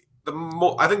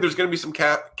I think there's going to be some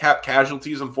cap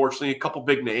casualties, unfortunately, a couple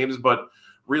big names, but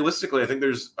realistically, I think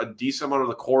there's a decent amount of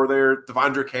the core there.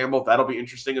 Devondre Campbell, that'll be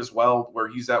interesting as well, where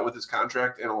he's at with his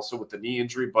contract and also with the knee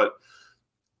injury. But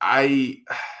I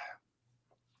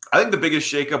think the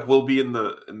biggest shakeup will be in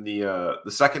the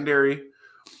secondary.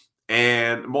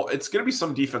 And it's going to be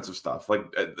some defensive stuff. Like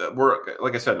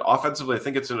I said, offensively, I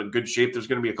think it's in a good shape. There's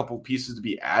going to be a couple of pieces to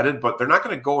be added, but they're not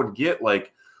going to go and get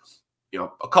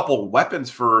a couple of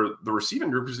weapons for the receiving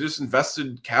group, because they just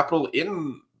invested capital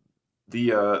in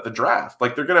the draft.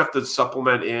 Like, they're going to have to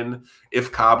supplement in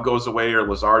if Cobb goes away or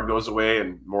Lazard goes away,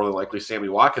 and more than likely Sammy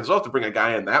Watkins. They'll have to bring a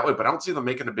guy in that way, but I don't see them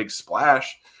making a big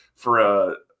splash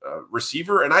for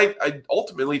receiver. And I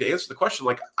ultimately, to answer the question,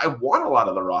 like, I want a lot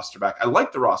of the roster back. I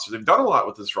like the roster. They've done a lot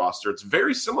with this roster. It's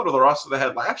very similar to the roster they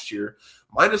had last year,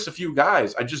 minus a few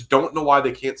guys. I just don't know why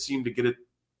they can't seem to get it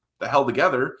the hell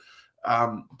together.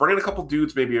 Bring in a couple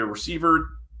dudes, maybe a receiver,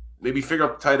 maybe figure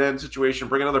out the tight end situation,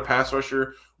 bring another pass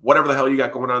rusher, whatever the hell you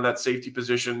got going on in that safety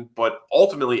position. But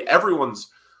ultimately, everyone's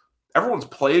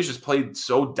play is just played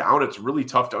so down. It's really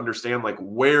tough to understand like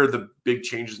where the big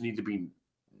changes need to be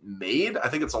made. I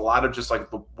think it's a lot of just like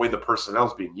the way the personnel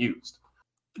is being used.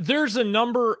 There's a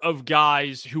number of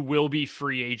guys who will be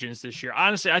free agents this year.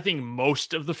 Honestly, I think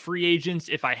most of the free agents,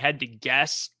 if I had to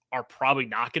guess, are probably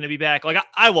not going to be back. Like,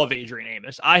 I love Adrian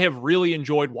Amos. I have really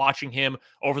enjoyed watching him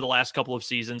over the last couple of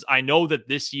seasons. I know that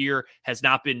this year has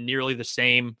not been nearly the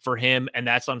same for him, and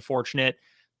that's unfortunate.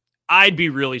 I'd be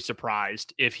really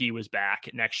surprised if he was back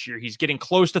next year. He's getting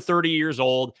close to 30 years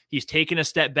old. He's taken a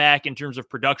step back in terms of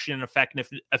production and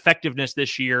effectiveness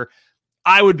this year.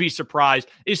 I would be surprised,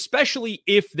 especially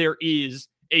if there is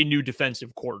a new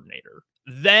defensive coordinator.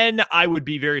 Then I would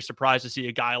be very surprised to see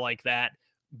a guy like that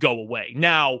go away.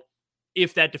 Now,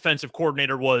 if that defensive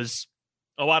coordinator was,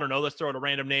 I don't know, let's throw out a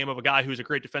random name of a guy who's a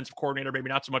great defensive coordinator, maybe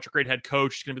not so much a great head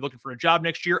coach, he's going to be looking for a job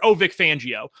next year. Vic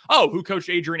Fangio. Who coached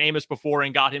Adrian Amos before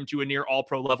and got him to a near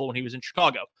all-pro level when he was in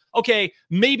Chicago. Okay,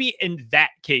 maybe in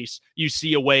that case, you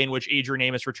see a way in which Adrian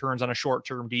Amos returns on a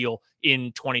short-term deal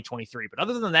in 2023. But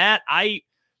other than that,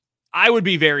 I would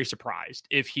be very surprised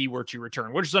if he were to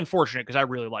return, which is unfortunate because I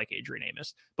really like Adrian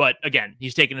Amos. But again,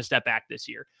 he's taken a step back this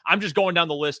year. I'm just going down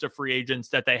the list of free agents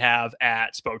that they have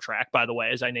at Spotrac, by the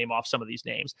way, as I name off some of these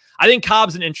names. I think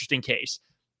Cobb's an interesting case.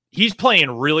 He's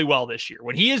playing really well this year.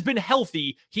 When he has been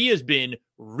healthy, he has been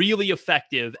really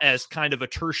effective as kind of a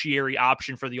tertiary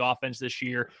option for the offense this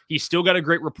year. He's still got a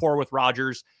great rapport with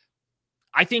Rodgers.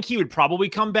 I think he would probably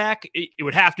come back. It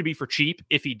would have to be for cheap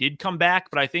if he did come back.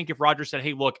 But I think if Rodgers said,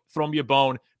 hey, look, throw me a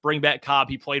bone, bring back Cobb.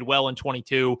 He played well in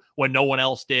 22 when no one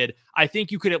else did. I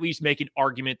think you could at least make an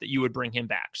argument that you would bring him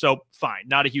back. So fine.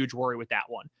 Not a huge worry with that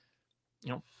one.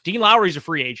 Dean Lowry's a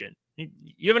free agent.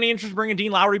 You have any interest in bringing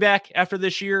Dean Lowry back after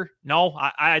this year? No,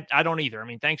 I don't either. I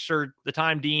mean, thanks for the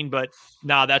time, Dean, but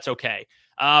nah, that's okay.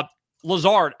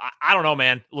 Lazard, I don't know,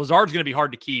 man. Lazard's going to be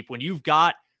hard to keep when you've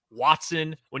got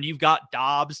Watson, when you've got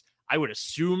Dobbs. I would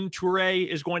assume Toure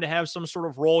is going to have some sort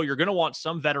of role. You're going to want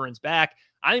some veterans back.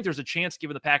 I think there's a chance,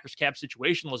 given the Packers cap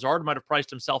situation, Lazard might have priced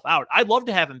himself out. I'd love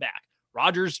to have him back.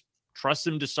 Rodgers trusts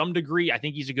him to some degree. I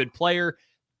think he's a good player.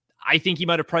 I think he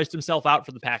might have priced himself out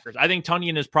for the Packers. I think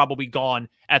Tonyan is probably gone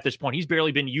at this point. He's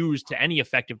barely been used to any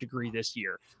effective degree this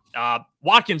year.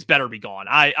 Watkins better be gone.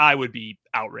 I would be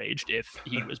outraged if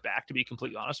he was back, to be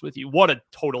completely honest with you. What a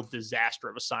total disaster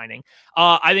of a signing.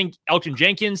 I think Elgton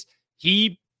Jenkins,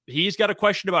 he's got a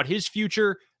question about his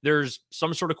future. There's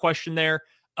some sort of question there.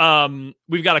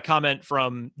 We've got a comment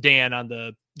from Dan on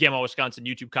the Gamma Wisconsin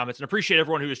YouTube comments, and appreciate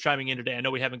everyone who is chiming in today. I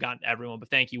know we haven't gotten to everyone, but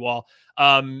thank you all.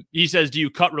 He says, do you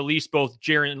cut release both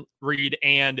Jarran Reed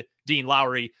and Dean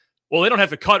Lowry? Well, they don't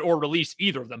have to cut or release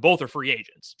either of them. Both are free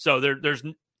agents. So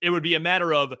it would be a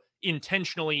matter of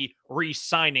intentionally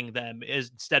re-signing them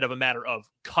instead of a matter of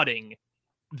cutting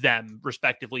them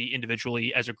respectively,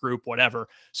 individually, as a group, whatever.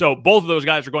 So both of those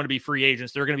guys are going to be free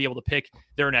agents. They're going to be able to pick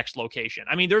their next location.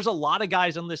 I mean, there's a lot of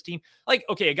guys on this team. Like,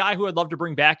 okay, a guy who I'd love to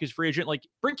bring back is free agent. Like,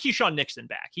 bring Keyshawn Nixon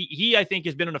back. He I think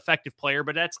has been an effective player,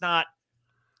 but that's not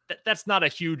a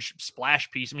huge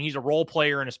splash piece. I mean, he's a role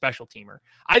player and a special teamer.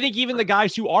 I think even the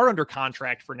guys who are under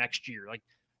contract for next year, like,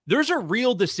 there's a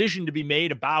real decision to be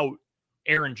made about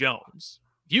Aaron Jones.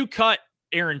 If you cut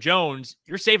Aaron Jones,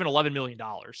 you're saving $11 million.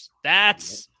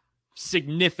 That's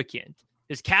significant.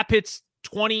 His cap hits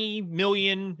 $20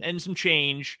 million and some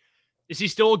change. Is he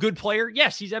still a good player?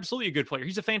 Yes, he's absolutely a good player.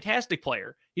 He's a fantastic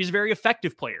player. He's a very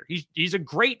effective player. He's a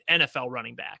great NFL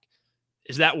running back.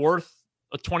 Is that worth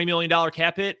a $20 million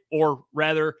cap hit? Or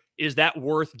rather, is that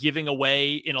worth giving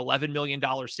away an $11 million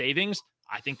savings?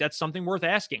 I think that's something worth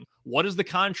asking. What does the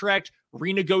contract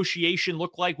renegotiation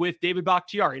look like with David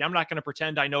Bakhtiari? And I'm not going to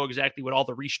pretend I know exactly what all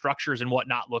the restructures and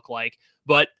whatnot look like,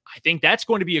 but I think that's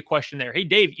going to be a question there. Hey,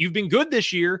 Dave, you've been good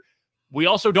this year. We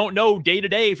also don't know day to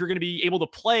day if you're going to be able to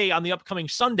play on the upcoming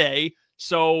Sunday.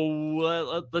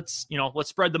 So let's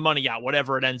spread the money out,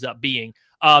 whatever it ends up being.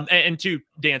 And to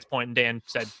Dan's point, and Dan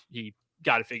said he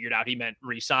got it figured out. He meant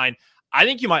re-sign. I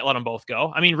think you might let them both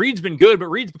go. I mean, Reed's been good, but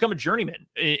Reed's become a journeyman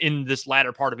in this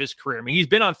latter part of his career. I mean, he's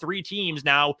been on 3 teams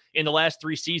now in the last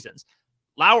 3 seasons.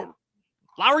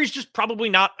 Lowry's just probably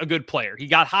not a good player. He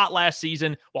got hot last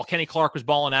season while Kenny Clark was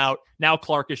balling out. Now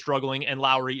Clark is struggling, and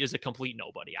Lowry is a complete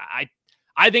nobody.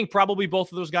 I think probably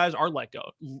both of those guys are let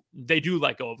go. They do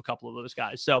let go of a couple of those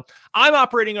guys. So I'm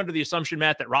operating under the assumption,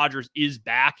 Matt, that Rodgers is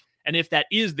back. And if that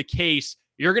is the case,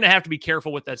 you're going to have to be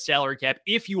careful with that salary cap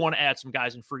if you want to add some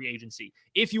guys in free agency,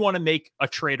 if you want to make a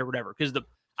trade or whatever. Because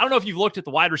I don't know if you've looked at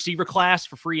the wide receiver class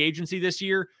for free agency this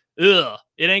year. It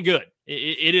ain't good.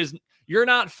 It is. You're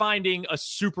not finding a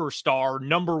superstar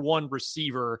number one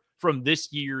receiver from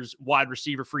this year's wide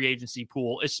receiver free agency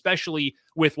pool, especially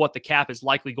with what the cap is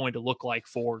likely going to look like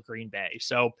for Green Bay.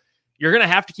 So you're going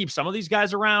to have to keep some of these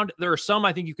guys around. There are some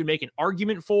I think you can make an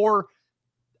argument for.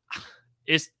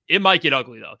 It might get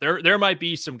ugly, though. There might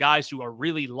be some guys who are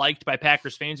really liked by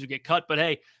Packers fans who get cut, but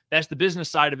hey, that's the business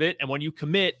side of it. And when you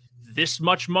commit this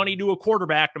much money to a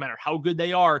quarterback, no matter how good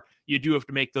they are, you do have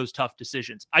to make those tough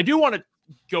decisions. I do want to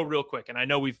go real quick, and I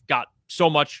know we've got so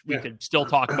much we could still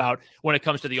talk about when it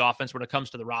comes to the offense, when it comes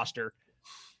to the roster.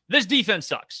 This defense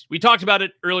sucks. We talked about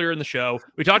it earlier in the show.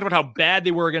 We talked about how bad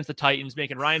they were against the Titans,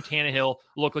 making Ryan Tannehill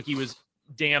look like he was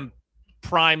damn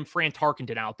prime Fran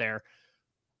Tarkenton out there.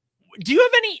 Do you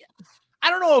have any, I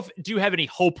don't know if do you have any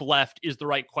hope left is the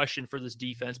right question for this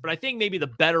defense, but I think maybe the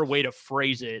better way to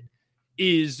phrase it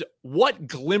is what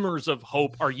glimmers of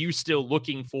hope are you still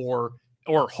looking for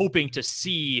or hoping to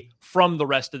see from the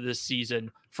rest of this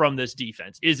season from this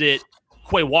defense? Is it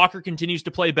Quay Walker continues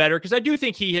to play better? Because I do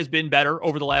think he has been better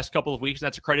over the last couple of weeks. And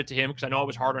that's a credit to him because I know I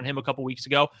was hard on him a couple weeks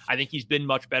ago. I think he's been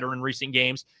much better in recent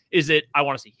games. Is it I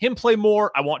want to see him play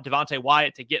more? I want Devontae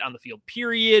Wyatt to get on the field,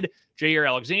 period. Jair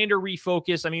Alexander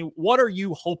refocus. I mean, what are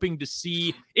you hoping to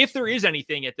see, if there is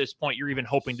anything at this point you're even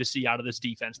hoping to see out of this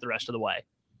defense the rest of the way?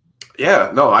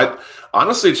 Yeah, no, I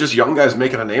honestly, it's just young guys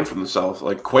making a name for themselves.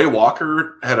 Like Quay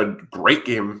Walker had a great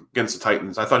game against the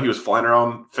Titans. I thought he was flying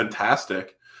around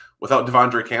fantastic. Without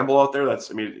Devondre Campbell out there,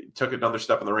 he took another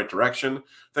step in the right direction. I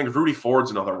think Rudy Ford's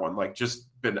another one, like just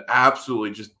been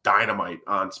absolutely just dynamite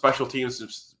on special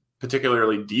teams,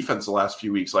 particularly defense the last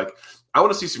few weeks. Like I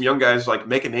want to see some young guys like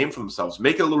make a name for themselves,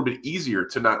 make it a little bit easier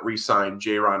to not re-sign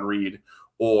Jaron Reed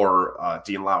or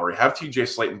Dean Lowry. Have TJ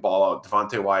Slayton ball out,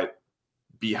 Devontae Wyatt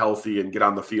be healthy and get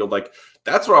on the field. Like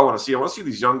that's what I want to see. I want to see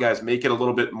these young guys make it a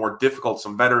little bit more difficult.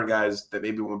 Some veteran guys that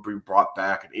maybe won't be brought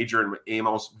back, and Adrian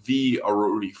Amos v. a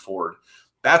Rudy Ford.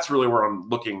 That's really where I'm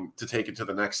looking to take it to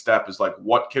the next step is like,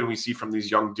 what can we see from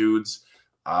these young dudes?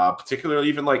 Particularly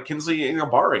even like Kinsley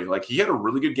Enagbare. Like he had a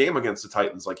really good game against the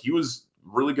Titans. Like he was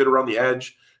really good around the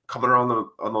edge, coming around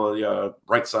on the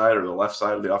right side or the left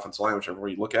side of the offensive line, whichever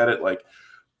way you look at it. Like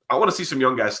I want to see some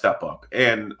young guys step up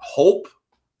and hope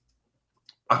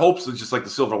is just like the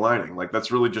silver lining. Like that's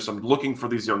really just, I'm looking for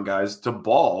these young guys to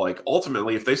ball. Like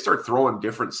ultimately, if they start throwing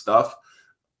different stuff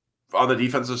on the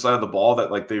defensive side of the ball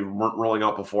that like they weren't rolling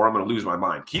out before, I'm going to lose my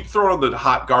mind. Keep throwing the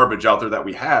hot garbage out there that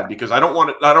we had, because I don't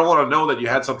want to know that you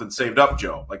had something saved up,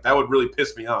 Joe. Like that would really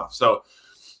piss me off. So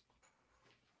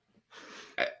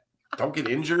don't get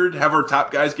injured, have our top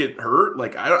guys get hurt.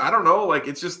 Like, I don't know. Like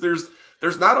it's just, there's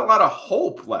not a lot of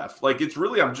hope left. Like it's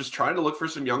really, I'm just trying to look for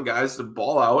some young guys to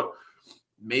ball out.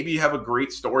 Maybe have a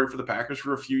great story for the Packers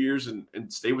for a few years and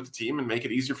stay with the team and make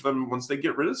it easier for them once they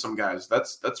get rid of some guys.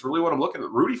 That's really what I'm looking at.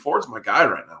 Rudy Ford's my guy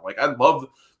right now. Like I love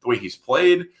the way he's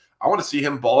played. I want to see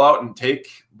him ball out and take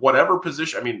whatever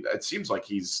position. I mean, it seems like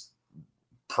he's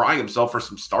prying himself for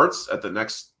some starts at the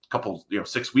next couple,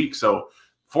 6 weeks. So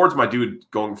Ford's my dude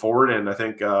going forward. And I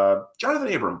think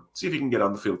Jonathan Abram, see if he can get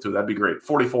on the field too. That'd be great.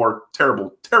 44, terrible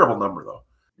number though.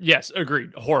 Yes,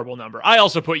 agreed. A horrible number. I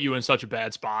also put you in such a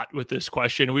bad spot with this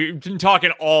question. We've been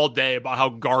talking all day about how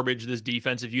garbage this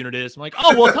defensive unit is. I'm like,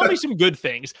 oh, well, tell me some good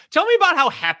things. Tell me about how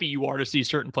happy you are to see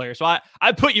certain players. So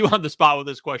I put you on the spot with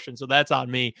this question, so that's on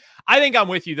me. I think I'm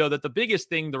with you, though, that the biggest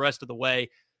thing the rest of the way,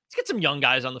 let's get some young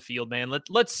guys on the field, man.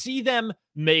 Let's see them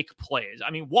make plays.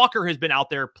 I mean, Walker has been out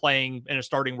there playing in a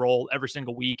starting role every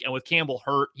single week, and with Campbell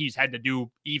hurt, he's had to do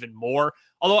even more.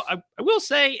 Although I will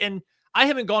say, and I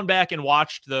haven't gone back and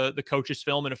watched the coach's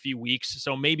film in a few weeks,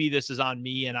 so maybe this is on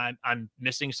me and I'm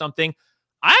missing something.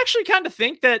 I actually kind of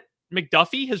think that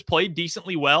McDuffie has played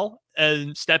decently well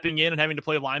and stepping in and having to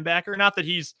play linebacker. Not that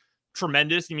he's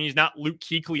tremendous. I mean, he's not Luke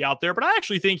Kuechly out there, but I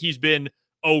actually think he's been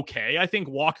okay. I think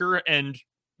Walker and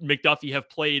McDuffie have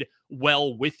played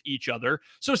well with each other.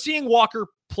 So seeing Walker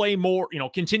play more,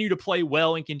 continue to play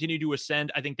well and continue to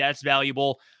ascend, I think that's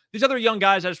valuable. These other young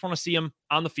guys, I just want to see them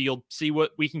on the field, see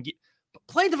what we can get.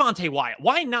 Play Devontae Wyatt.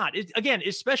 Why not? Again,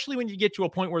 especially when you get to a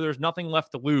point where there's nothing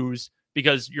left to lose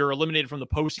because you're eliminated from the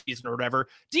postseason or whatever.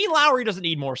 Dean Lowry doesn't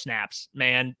need more snaps,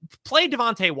 man. Play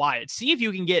Devontae Wyatt. See if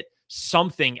you can get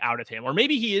something out of him. Or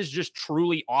maybe he is just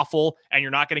truly awful and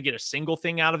you're not going to get a single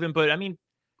thing out of him. But, I mean,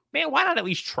 man, why not at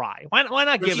least try? Why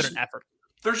not give it an effort?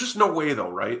 There's just no way, though,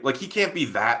 right? Like, he can't be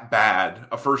that bad,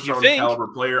 a first-round caliber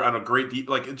player on a great deep.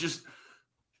 Like, it just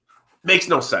makes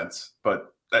no sense.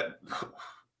 But that,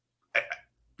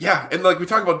 yeah. And like we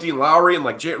talk about Dean Lowry and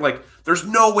like there's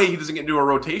no way he doesn't get into a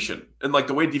rotation. And like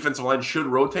the way defensive line should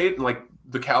rotate and like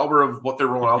the caliber of what they're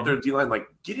rolling out there, D-line, like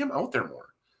get him out there more.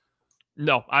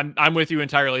 No, I'm with you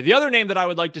entirely. The other name that I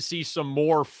would like to see some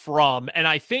more from, and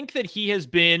I think that he has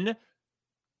been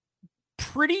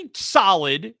pretty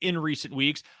solid in recent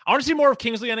weeks. I want to see more of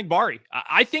Kingsley Enagbare.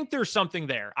 I think there's something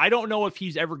there. I don't know if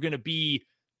he's ever going to be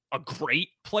a great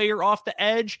player off the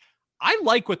edge. I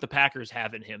like what the Packers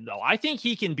have in him, though. I think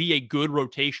he can be a good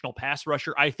rotational pass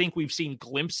rusher. I think we've seen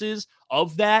glimpses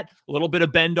of that, a little bit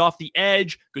of bend off the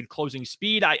edge, good closing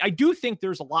speed. I do think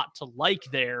there's a lot to like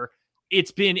there.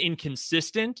 It's been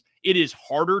inconsistent. It is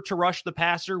harder to rush the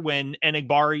passer when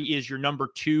Enagbare is your number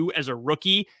 2 as a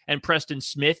rookie and Preston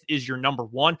Smith is your number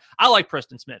 1. I like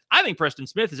Preston Smith. I think Preston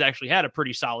Smith has actually had a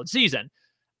pretty solid season.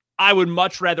 I would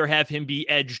much rather have him be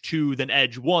edge 2 than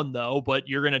edge 1, though, but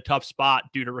you're in a tough spot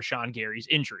due to Rashawn Gary's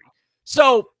injury.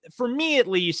 So for me, at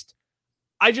least,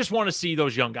 I just want to see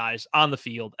those young guys on the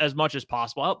field as much as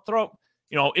possible. I'll throw,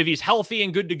 if he's healthy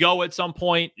and good to go at some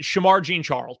point, Shamar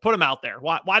Jean-Charles, put him out there.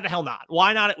 Why the hell not?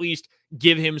 Why not at least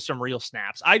give him some real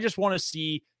snaps? I just want to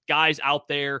see guys out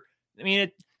there. I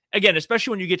mean, again,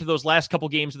 especially when you get to those last couple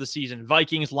games of the season,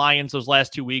 Vikings, Lions, those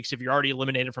last 2 weeks, if you're already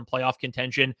eliminated from playoff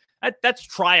contention, that's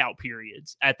tryout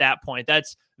periods at that point.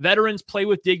 That's veterans play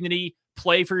with dignity,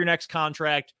 play for your next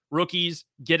contract. Rookies,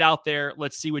 get out there.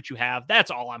 Let's see what you have. That's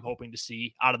all I'm hoping to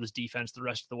see out of this defense the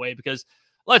rest of the way, because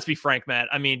let's be frank, Matt.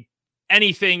 I mean,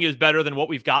 anything is better than what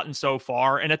we've gotten so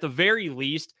far. And at the very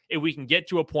least, if we can get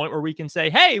to a point where we can say,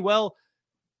 hey, well,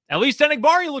 at least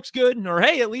Enagbare looks good, or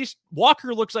hey, at least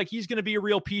Walker looks like he's going to be a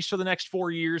real piece for the next 4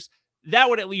 years. That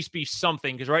would at least be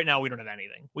something, because right now we don't have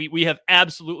anything. We have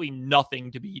absolutely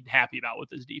nothing to be happy about with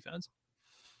this defense.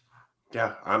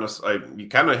 Yeah, honestly, you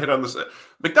kind of hit on this.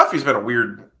 McDuffie's been a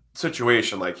weird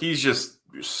situation. Like, he's just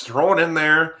thrown in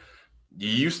there. You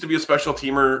used to be a special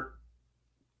teamer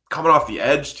coming off the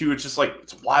edge, too. It's just like,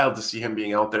 it's wild to see him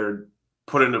being out there,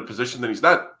 put in a position that he's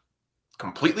not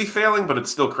completely failing, but it's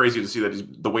still crazy to see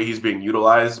that the way he's being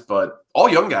utilized. But all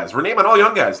young guys, we're naming all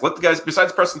young guys. Let the guys,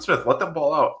 besides Preston Smith, let them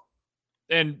ball out.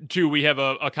 And two, we have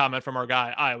a comment from our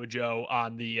guy, Iowa Joe,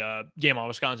 on the Game on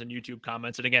Wisconsin YouTube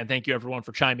comments. And again, thank you everyone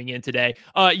for chiming in today.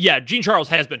 Jean-Charles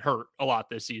has been hurt a lot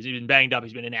this season. He's been banged up.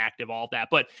 He's been inactive, all of that.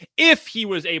 But if he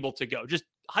was able to go, just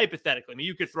hypothetically, I mean,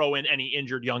 you could throw in any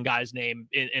injured young guy's name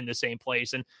in the same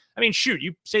place. And I mean, shoot,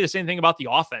 you say the same thing about the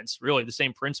offense, really the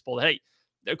same principle. Hey,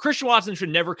 Christian Watson should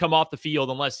never come off the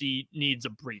field unless he needs a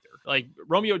breather. Like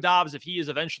Romeo Doubs, if he is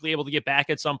eventually able to get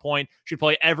back at some point, should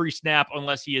play every snap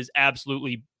unless he is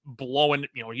absolutely blowing,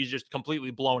 he's just completely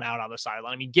blown out on the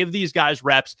sideline. I mean, give these guys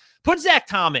reps. Put Zach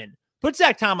Tom in. Put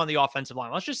Zach Tom on the offensive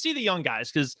line. Let's just see the young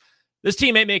guys, because this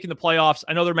team ain't making the playoffs.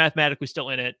 I know they're mathematically still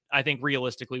in it. I think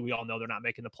realistically, we all know they're not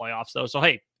making the playoffs, though. So,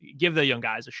 hey, give the young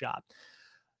guys a shot.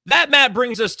 That, Matt,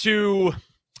 brings us to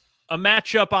a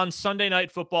matchup on Sunday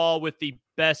Night Football with the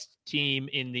best team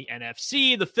in the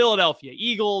NFC, the Philadelphia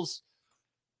Eagles.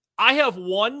 I have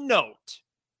one note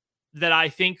that I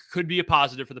think could be a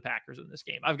positive for the Packers in this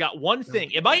game. I've got one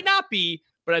thing. It might not be,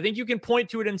 but I think you can point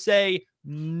to it and say,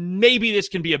 maybe this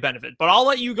can be a benefit. But I'll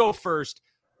let you go first.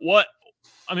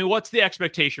 What's the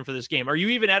expectation for this game? Are you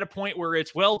even at a point where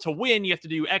it's, well, to win, you have to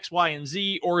do X, Y, and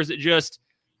Z, or is it just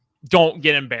don't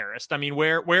get embarrassed? I mean,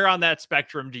 where on that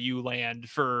spectrum do you land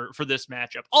for this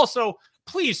matchup? Also,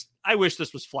 please, I wish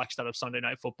this was flexed out of Sunday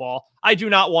Night Football. I do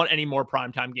not want any more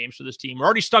primetime games for this team. We're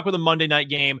already stuck with a Monday night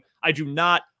game. I do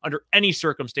not, under any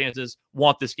circumstances,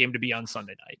 want this game to be on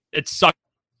Sunday night. It sucks.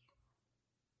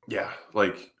 Yeah,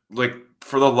 like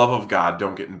for the love of God,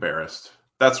 don't get embarrassed.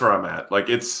 That's where I'm at. Like,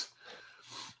 it's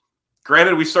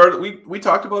granted, we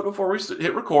talked about it before we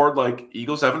hit record. Like,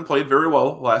 Eagles haven't played very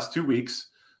well the last 2 weeks.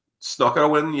 Snuck out a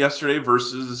win yesterday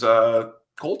versus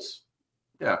Colts.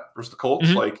 Yeah, versus the Colts.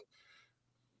 Mm-hmm. Like,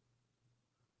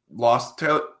 lost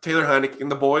Taylor Heineke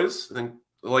and the boys. I think,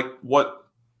 like, what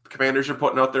Commanders are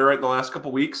putting out there right in the last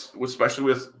couple weeks, especially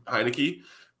with Heineke.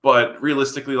 But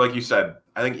realistically, like you said,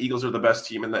 I think Eagles are the best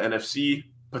team in the NFC.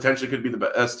 Potentially could be the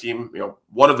best team,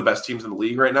 one of the best teams in the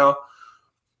league right now.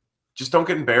 Just don't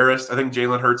get embarrassed. I think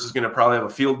Jalen Hurts is going to probably have a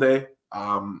field day.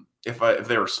 If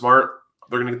they were smart,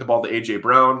 they're going to get the ball to A.J.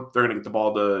 Brown. They're going to get the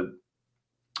ball to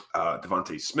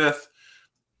Devontae Smith.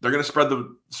 They're going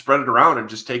to spread it around and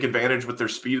just take advantage with their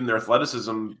speed and their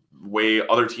athleticism, way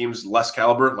other teams less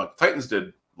caliber, like the Titans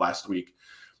did last week.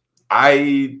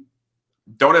 I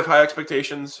don't have high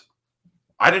expectations.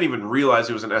 I didn't even realize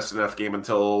it was an SNF game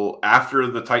until after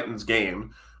the Titans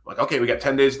game. I'm like, okay, we got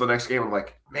 10 days to the next game. I'm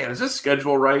like, man, is this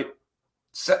schedule right?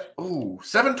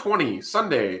 7:20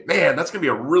 Sunday. Man, that's gonna be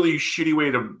a really shitty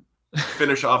way to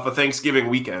finish off a Thanksgiving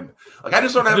weekend. Like, I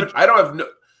just don't have.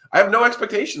 I have no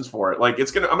expectations for it. Like,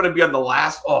 I'm gonna be on the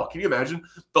last. Oh, can you imagine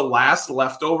the last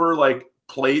leftover like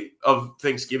plate of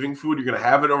Thanksgiving food? You're gonna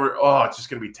have it over. Oh, it's just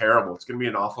gonna be terrible. It's gonna be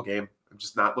an awful game. I'm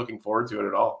just not looking forward to it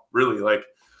at all. Really, like.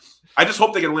 I just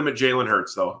hope they can limit Jalen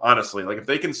Hurts, though, honestly. Like, if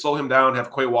they can slow him down, have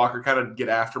Quay Walker kind of get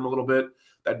after him a little bit,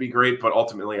 that'd be great. But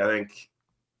ultimately, I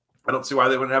don't see why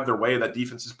they wouldn't have their way. That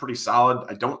defense is pretty solid.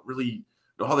 I don't really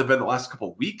know how they've been the last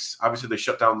couple of weeks. Obviously, they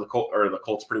shut down the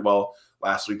Colts pretty well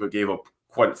last week, but gave up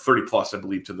quite 30-plus, I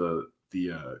believe, to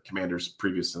the Commanders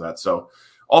previous to that. So,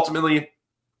 ultimately,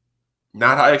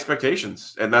 not high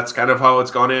expectations. And that's kind of how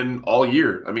it's gone in all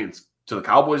year. I mean, it's to the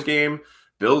Cowboys game,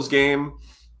 Bills game,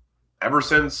 ever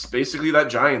since basically that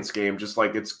Giants game, just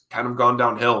like it's kind of gone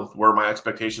downhill where my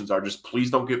expectations are. Just please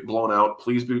don't get blown out.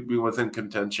 Please be within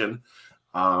contention.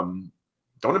 Don't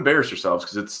embarrass yourselves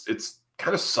because it's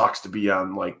kind of sucks to be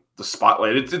on like the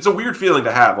spotlight. It's a weird feeling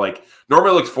to have. Like normally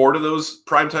I look forward to those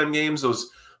primetime games, those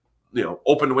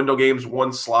open window games,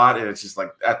 one slot, and it's just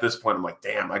like at this point I'm like,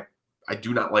 damn, I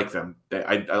do not like them.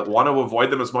 I want to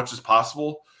avoid them as much as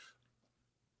possible.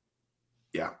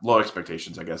 Yeah, low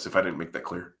expectations, I guess, if I didn't make that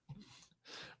clear.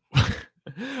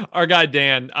 Our guy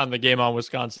Dan on the Game On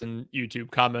Wisconsin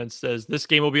YouTube comments says this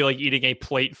game will be like eating a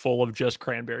plate full of just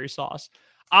cranberry sauce.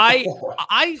 I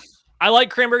like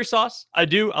cranberry sauce. I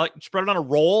do. I like spread it on a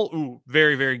roll. Ooh,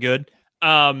 very, very good.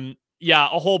 Yeah,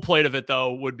 a whole plate of it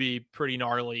though would be pretty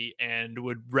gnarly and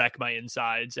would wreck my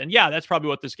insides. And yeah, that's probably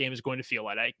what this game is going to feel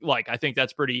like. I think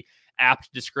that's pretty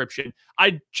apt description.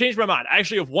 I changed my mind. I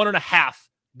actually have 1.5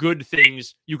 good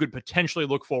things you could potentially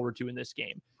look forward to in this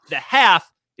game. The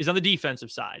half is on the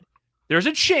defensive side. There's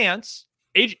a chance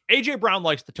AJ Brown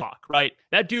likes to talk, right?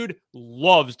 That dude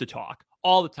loves to talk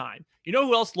all the time. You know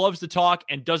who else loves to talk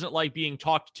and doesn't like being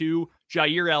talked to?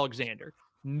 Jair Alexander.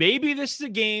 Maybe this is a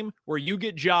game where you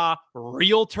get Ja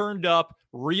real turned up,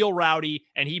 real rowdy,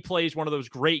 and he plays one of those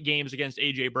great games against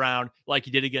AJ Brown like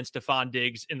he did against Stephon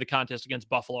Diggs in the contest against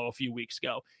Buffalo a few weeks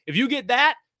ago. If you get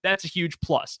that, that's a huge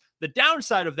plus. The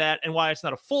downside of that, and why it's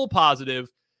not a full positive,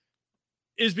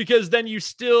 is because then you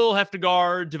still have to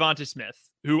guard Devonta Smith,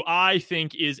 who I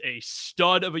think is a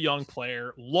stud of a young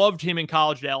player. Loved him in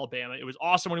college at Alabama. It was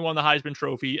awesome when he won the Heisman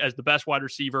Trophy as the best wide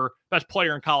receiver, best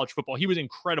player in college football. He was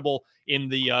incredible in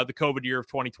the COVID year of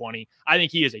 2020. I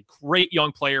think he is a great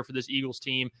young player for this Eagles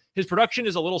team. His production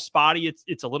is a little spotty.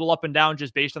 It's a little up and down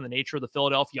just based on the nature of the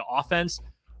Philadelphia offense.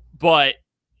 But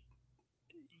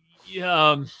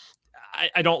I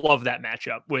don't love that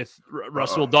matchup with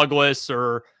Russell Douglas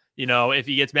or if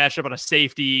he gets matched up on a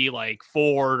safety like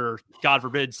Ford or God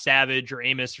forbid Savage or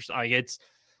Amos or something, it's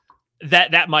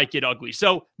that might get ugly.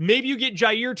 So maybe you get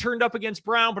Jair turned up against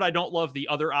Brown, but I don't love the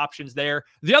other options there.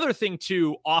 The other thing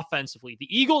too, offensively,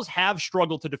 the Eagles have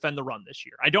struggled to defend the run this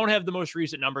year. I don't have the most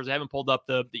recent numbers. I haven't pulled up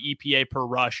the EPA per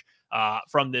rush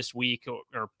from this week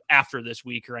or after this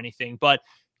week or anything, but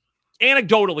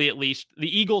anecdotally, at least,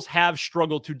 the Eagles have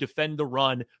struggled to defend the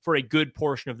run for a good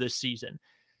portion of this season.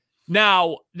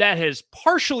 Now, that has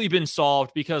partially been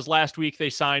solved because last week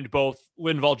they signed both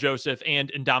Linval Joseph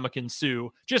and Ndamukong Suh.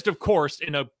 Just, of course,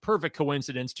 in a perfect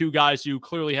coincidence, two guys who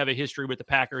clearly have a history with the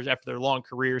Packers after their long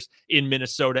careers in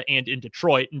Minnesota and in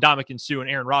Detroit. Ndamukong Suh and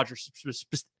Aaron Rodgers.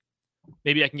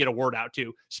 Maybe I can get a word out,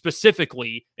 too.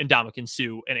 Specifically, Ndamukong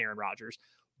Suh and Aaron Rodgers.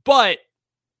 But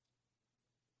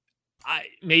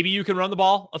maybe you can run the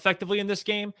ball effectively in this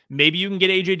game. Maybe you can get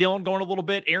A.J. Dillon going a little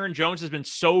bit. Aaron Jones has been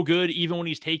so good, even when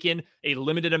he's taken a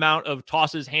limited amount of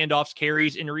tosses, handoffs,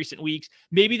 carries in recent weeks.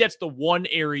 Maybe that's the one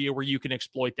area where you can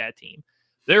exploit that team.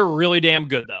 They're really damn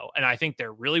good, though, and I think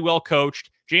they're really well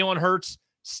coached. Jalen Hurts,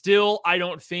 still, I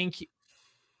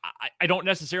don't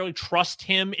necessarily trust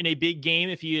him in a big game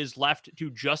if he is left to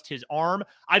just his arm.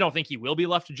 I don't think he will be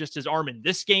left to just his arm in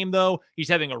this game, though. He's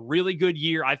having a really good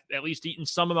year. I've at least eaten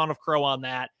some amount of crow on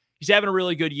that. He's having a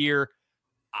really good year.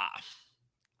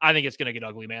 I think it's going to get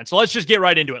ugly, man. So let's just get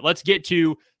right into it. Let's get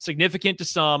to significant to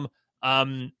some.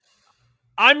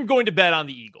 I'm going to bet on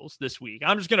the Eagles this week.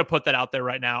 I'm just going to put that out there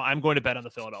right now. I'm going to bet on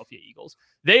the Philadelphia Eagles.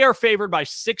 They are favored by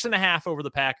 6.5 over the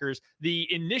Packers. The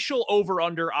initial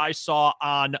over-under I saw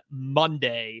on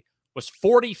Monday was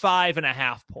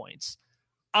 45.5 points.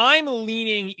 I'm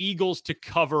leaning Eagles to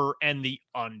cover and the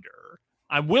under.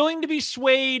 I'm willing to be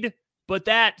swayed, but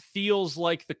that feels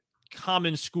like the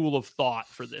common school of thought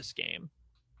for this game.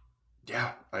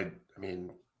 Yeah, I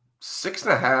mean,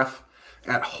 6.5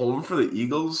 at home for the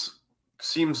Eagles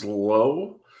seems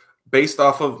low based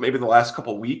off of maybe the last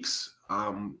couple weeks.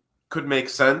 Could make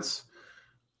sense.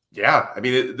 Yeah, I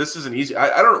mean, this isn't easy.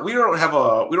 We don't have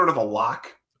a lock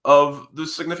of the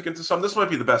significance of some. This might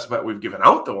be the best bet we've given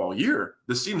out though all year.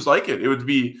 This seems like it. It would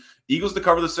be Eagles to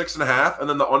cover the 6.5, and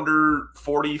then the under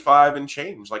 45 and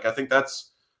change. Like, I think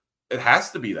it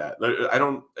has to be that.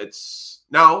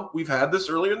 Now we've had this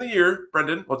earlier in the year,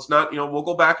 Brendan. Let's not, we'll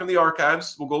go back in the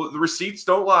archives. The receipts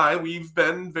don't lie. We've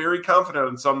been very confident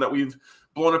in some that we've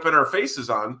blown up in our faces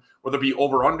on, whether it be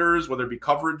over-unders, whether it be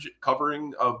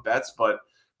covering of bets. But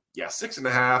yeah,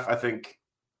 6.5, I think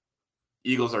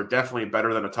Eagles are definitely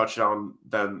better than a touchdown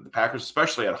than the Packers,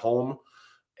 especially at home.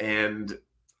 And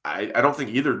I don't think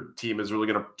either team is really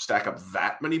going to stack up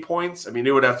that many points. I mean,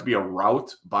 it would have to be a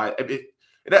rout by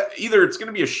either it's going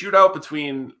to be a shootout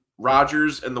between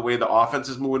Rodgers and the way the offense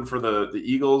is moving for the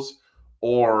Eagles,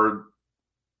 or,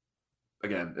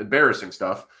 again, embarrassing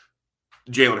stuff.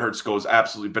 Jalen Hurts goes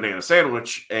absolutely banana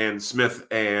sandwich, and Smith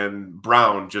and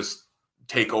Brown just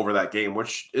take over that game,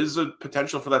 which is a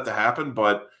potential for that to happen.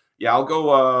 But yeah, I'll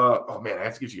go. Oh man, I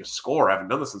have to give you a score. I haven't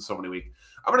done this in so many weeks.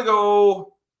 I'm gonna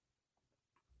go.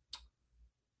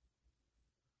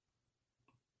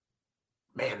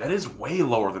 Man, that is way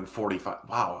lower than 45.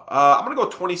 Wow. I'm gonna go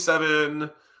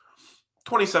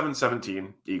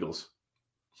 27-17 Eagles.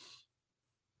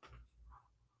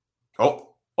 Oh.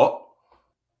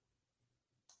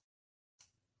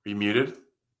 Are you muted?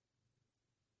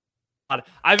 I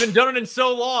haven't done it in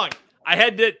so long. I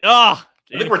had to. I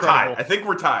think we're tied. I think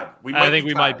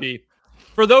we might be.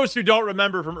 For those who don't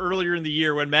remember from earlier in the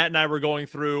year when Matt and I were going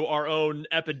through our own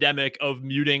epidemic of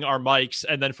muting our mics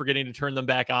and then forgetting to turn them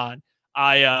back on,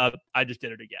 I just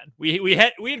did it again. We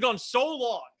had gone so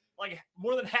long, like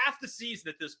more than half the season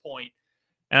at this point,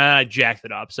 and I jacked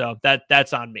it up. So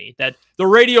that's on me. That the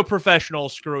radio professional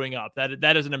screwing up.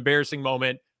 That is an embarrassing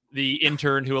moment. The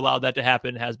intern who allowed that to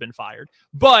happen has been fired.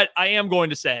 But I am going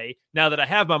to say, now that I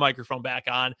have my microphone back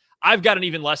on, I've got an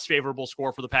even less favorable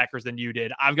score for the Packers than you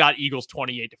did. I've got Eagles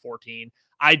 28-14.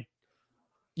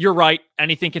 You're right.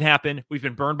 Anything can happen. We've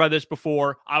been burned by this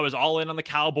before. I was all in on the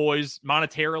Cowboys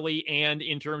monetarily and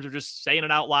in terms of just saying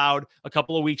it out loud a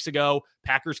couple of weeks ago.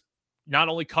 Packers not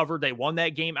only covered, they won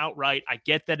that game outright. I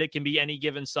get that it can be any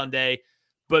given Sunday,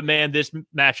 but man, this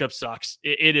matchup sucks.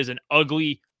 It is an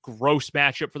ugly, gross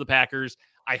matchup for the Packers.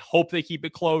 I hope they keep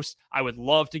it close. I would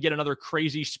love to get another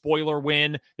crazy spoiler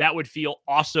win. That would feel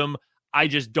awesome. I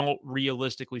just don't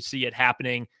realistically see it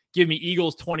happening. Give me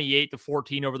Eagles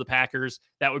 28-14 over the Packers.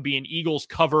 That would be an Eagles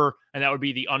cover, and that would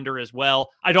be the under as well.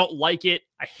 I don't like it.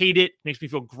 I hate it. It makes me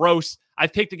feel gross.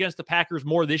 I've picked against the Packers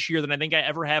more this year than I think I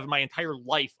ever have in my entire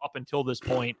life up until this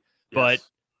point. Yes.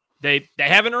 But they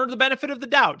haven't earned the benefit of the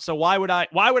doubt. So why would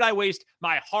I waste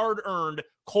my hard-earned,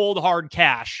 cold, hard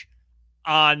cash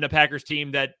on the Packers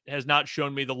team that has not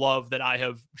shown me the love that I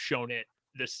have shown it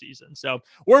this season? So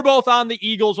we're both on the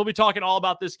Eagles. We'll be talking all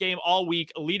about this game all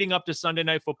week leading up to Sunday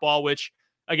Night Football, which,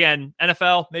 again,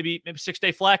 NFL, maybe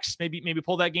 6-day flex, maybe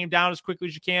pull that game down as quickly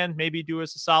as you can, maybe do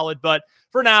us a solid. But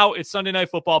for now, it's Sunday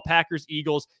Night Football, Packers,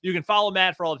 Eagles. You can follow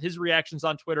Matt for all of his reactions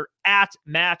on Twitter at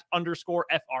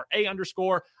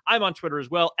Matt_FRA_. I'm on Twitter as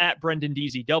well at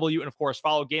BrendanDZW. And of course,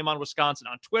 follow Game On Wisconsin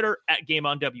on Twitter at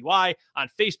GameOnWI, on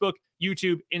Facebook,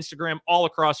 YouTube, Instagram, all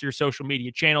across your social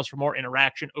media channels for more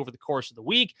interaction over the course of the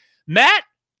week. Matt,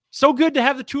 so good to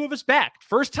have the two of us back.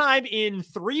 First time in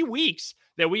 3 weeks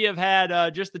that we have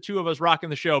had just the two of us rocking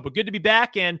the show, but good to be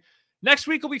back. And next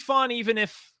week will be fun, even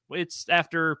if it's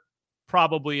after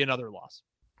probably another loss.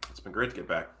 It's been great to get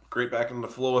back. Great back in the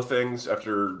flow of things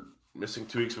after missing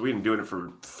 2 weeks. We've been doing it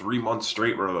for 3 months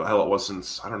straight, whatever the hell it was,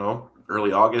 since, I don't know,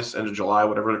 early August, end of July,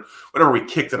 whenever we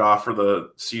kicked it off for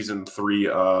the season 3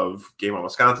 of Game On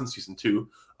Wisconsin, season 2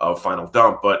 of Final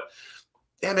Dump. But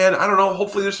yeah, man, I don't know.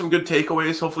 Hopefully there's some good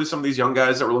takeaways. Hopefully some of these young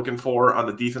guys that we're looking for on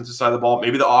the defensive side of the ball,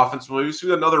 maybe the offense, maybe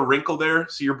see another wrinkle there.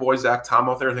 See your boy Zach Tom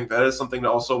out there. I think that is something that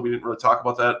also, we didn't really talk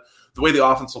about that. The way the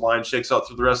offensive line shakes out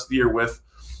through the rest of the year with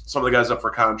some of the guys up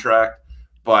for contract.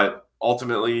 But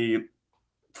ultimately,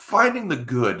 finding the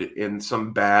good in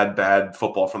some bad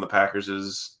football from the Packers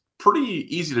is pretty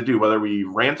easy to do, whether we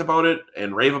rant about it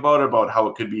and rave about it, about how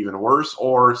it could be even worse,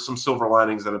 or some silver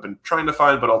linings that I've been trying to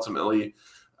find, but ultimately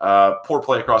poor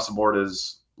play across the board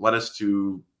has led us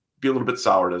to be a little bit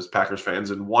soured as Packers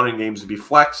fans and wanting games to be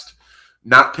flexed,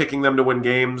 not picking them to win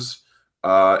games,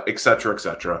 et cetera, et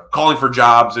cetera. Calling for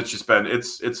jobs. It's just been,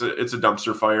 it's a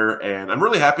dumpster fire. And I'm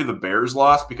really happy the Bears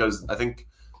lost, because I think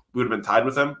we would have been tied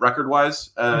with them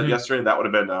record-wise yesterday, and that would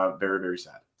have been very, very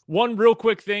sad. One real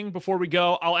quick thing before we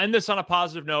go. I'll end this on a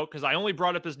positive note because I only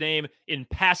brought up his name in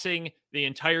passing the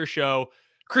entire show.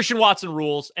 Christian Watson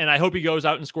rules, and I hope he goes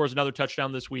out and scores another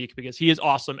touchdown this week because he is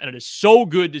awesome, and it is so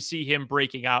good to see him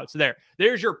breaking out. So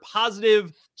there's your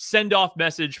positive send-off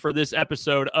message for this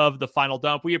episode of The Final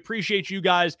Dump. We appreciate you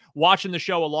guys watching the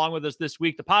show along with us this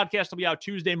week. The podcast will be out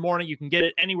Tuesday morning. You can get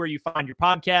it anywhere you find your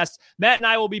podcasts. Matt and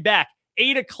I will be back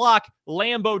 8 o'clock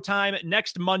Lambeau time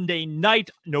next Monday night,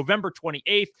 November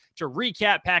 28th, to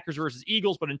recap Packers versus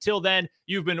Eagles. But until then,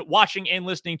 you've been watching and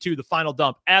listening to The Final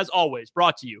Dump, as always,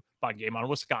 brought to you by Game On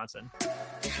Wisconsin.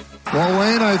 Well,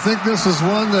 Wayne, I think this is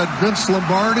one that Vince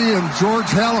Lombardi and George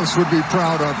Halas would be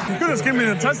proud of. You could have given me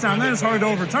the touchdown, then it's hard to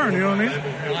overturn, you know what I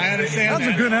mean? I understand.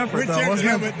 That's a good effort, though,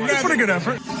 wasn't it? That's a pretty good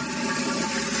effort.